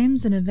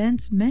 times, and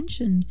events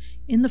mentioned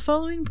in the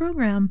following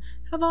program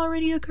have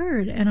already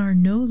occurred and are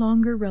no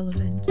longer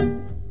relevant.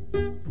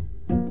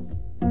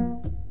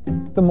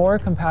 The more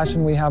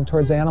compassion we have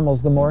towards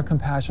animals, the more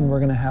compassion we're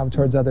going to have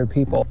towards other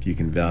people. If you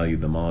can value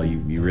them all, you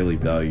really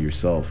value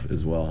yourself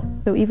as well.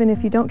 So even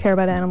if you don't care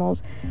about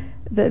animals,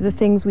 the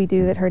things we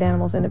do that hurt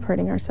animals end up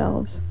hurting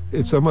ourselves.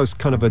 It's almost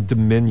kind of a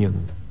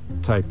dominion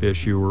type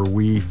issue where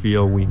we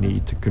feel we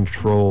need to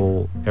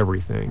control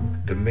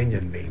everything.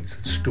 Dominion means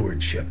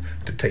stewardship,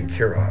 to take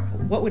care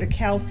of. What would a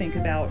cow think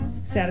about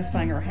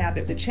satisfying our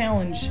habit? The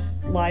challenge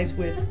lies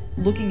with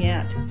looking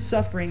at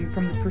suffering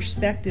from the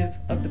perspective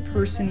of the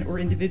person or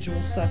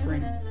individual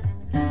suffering.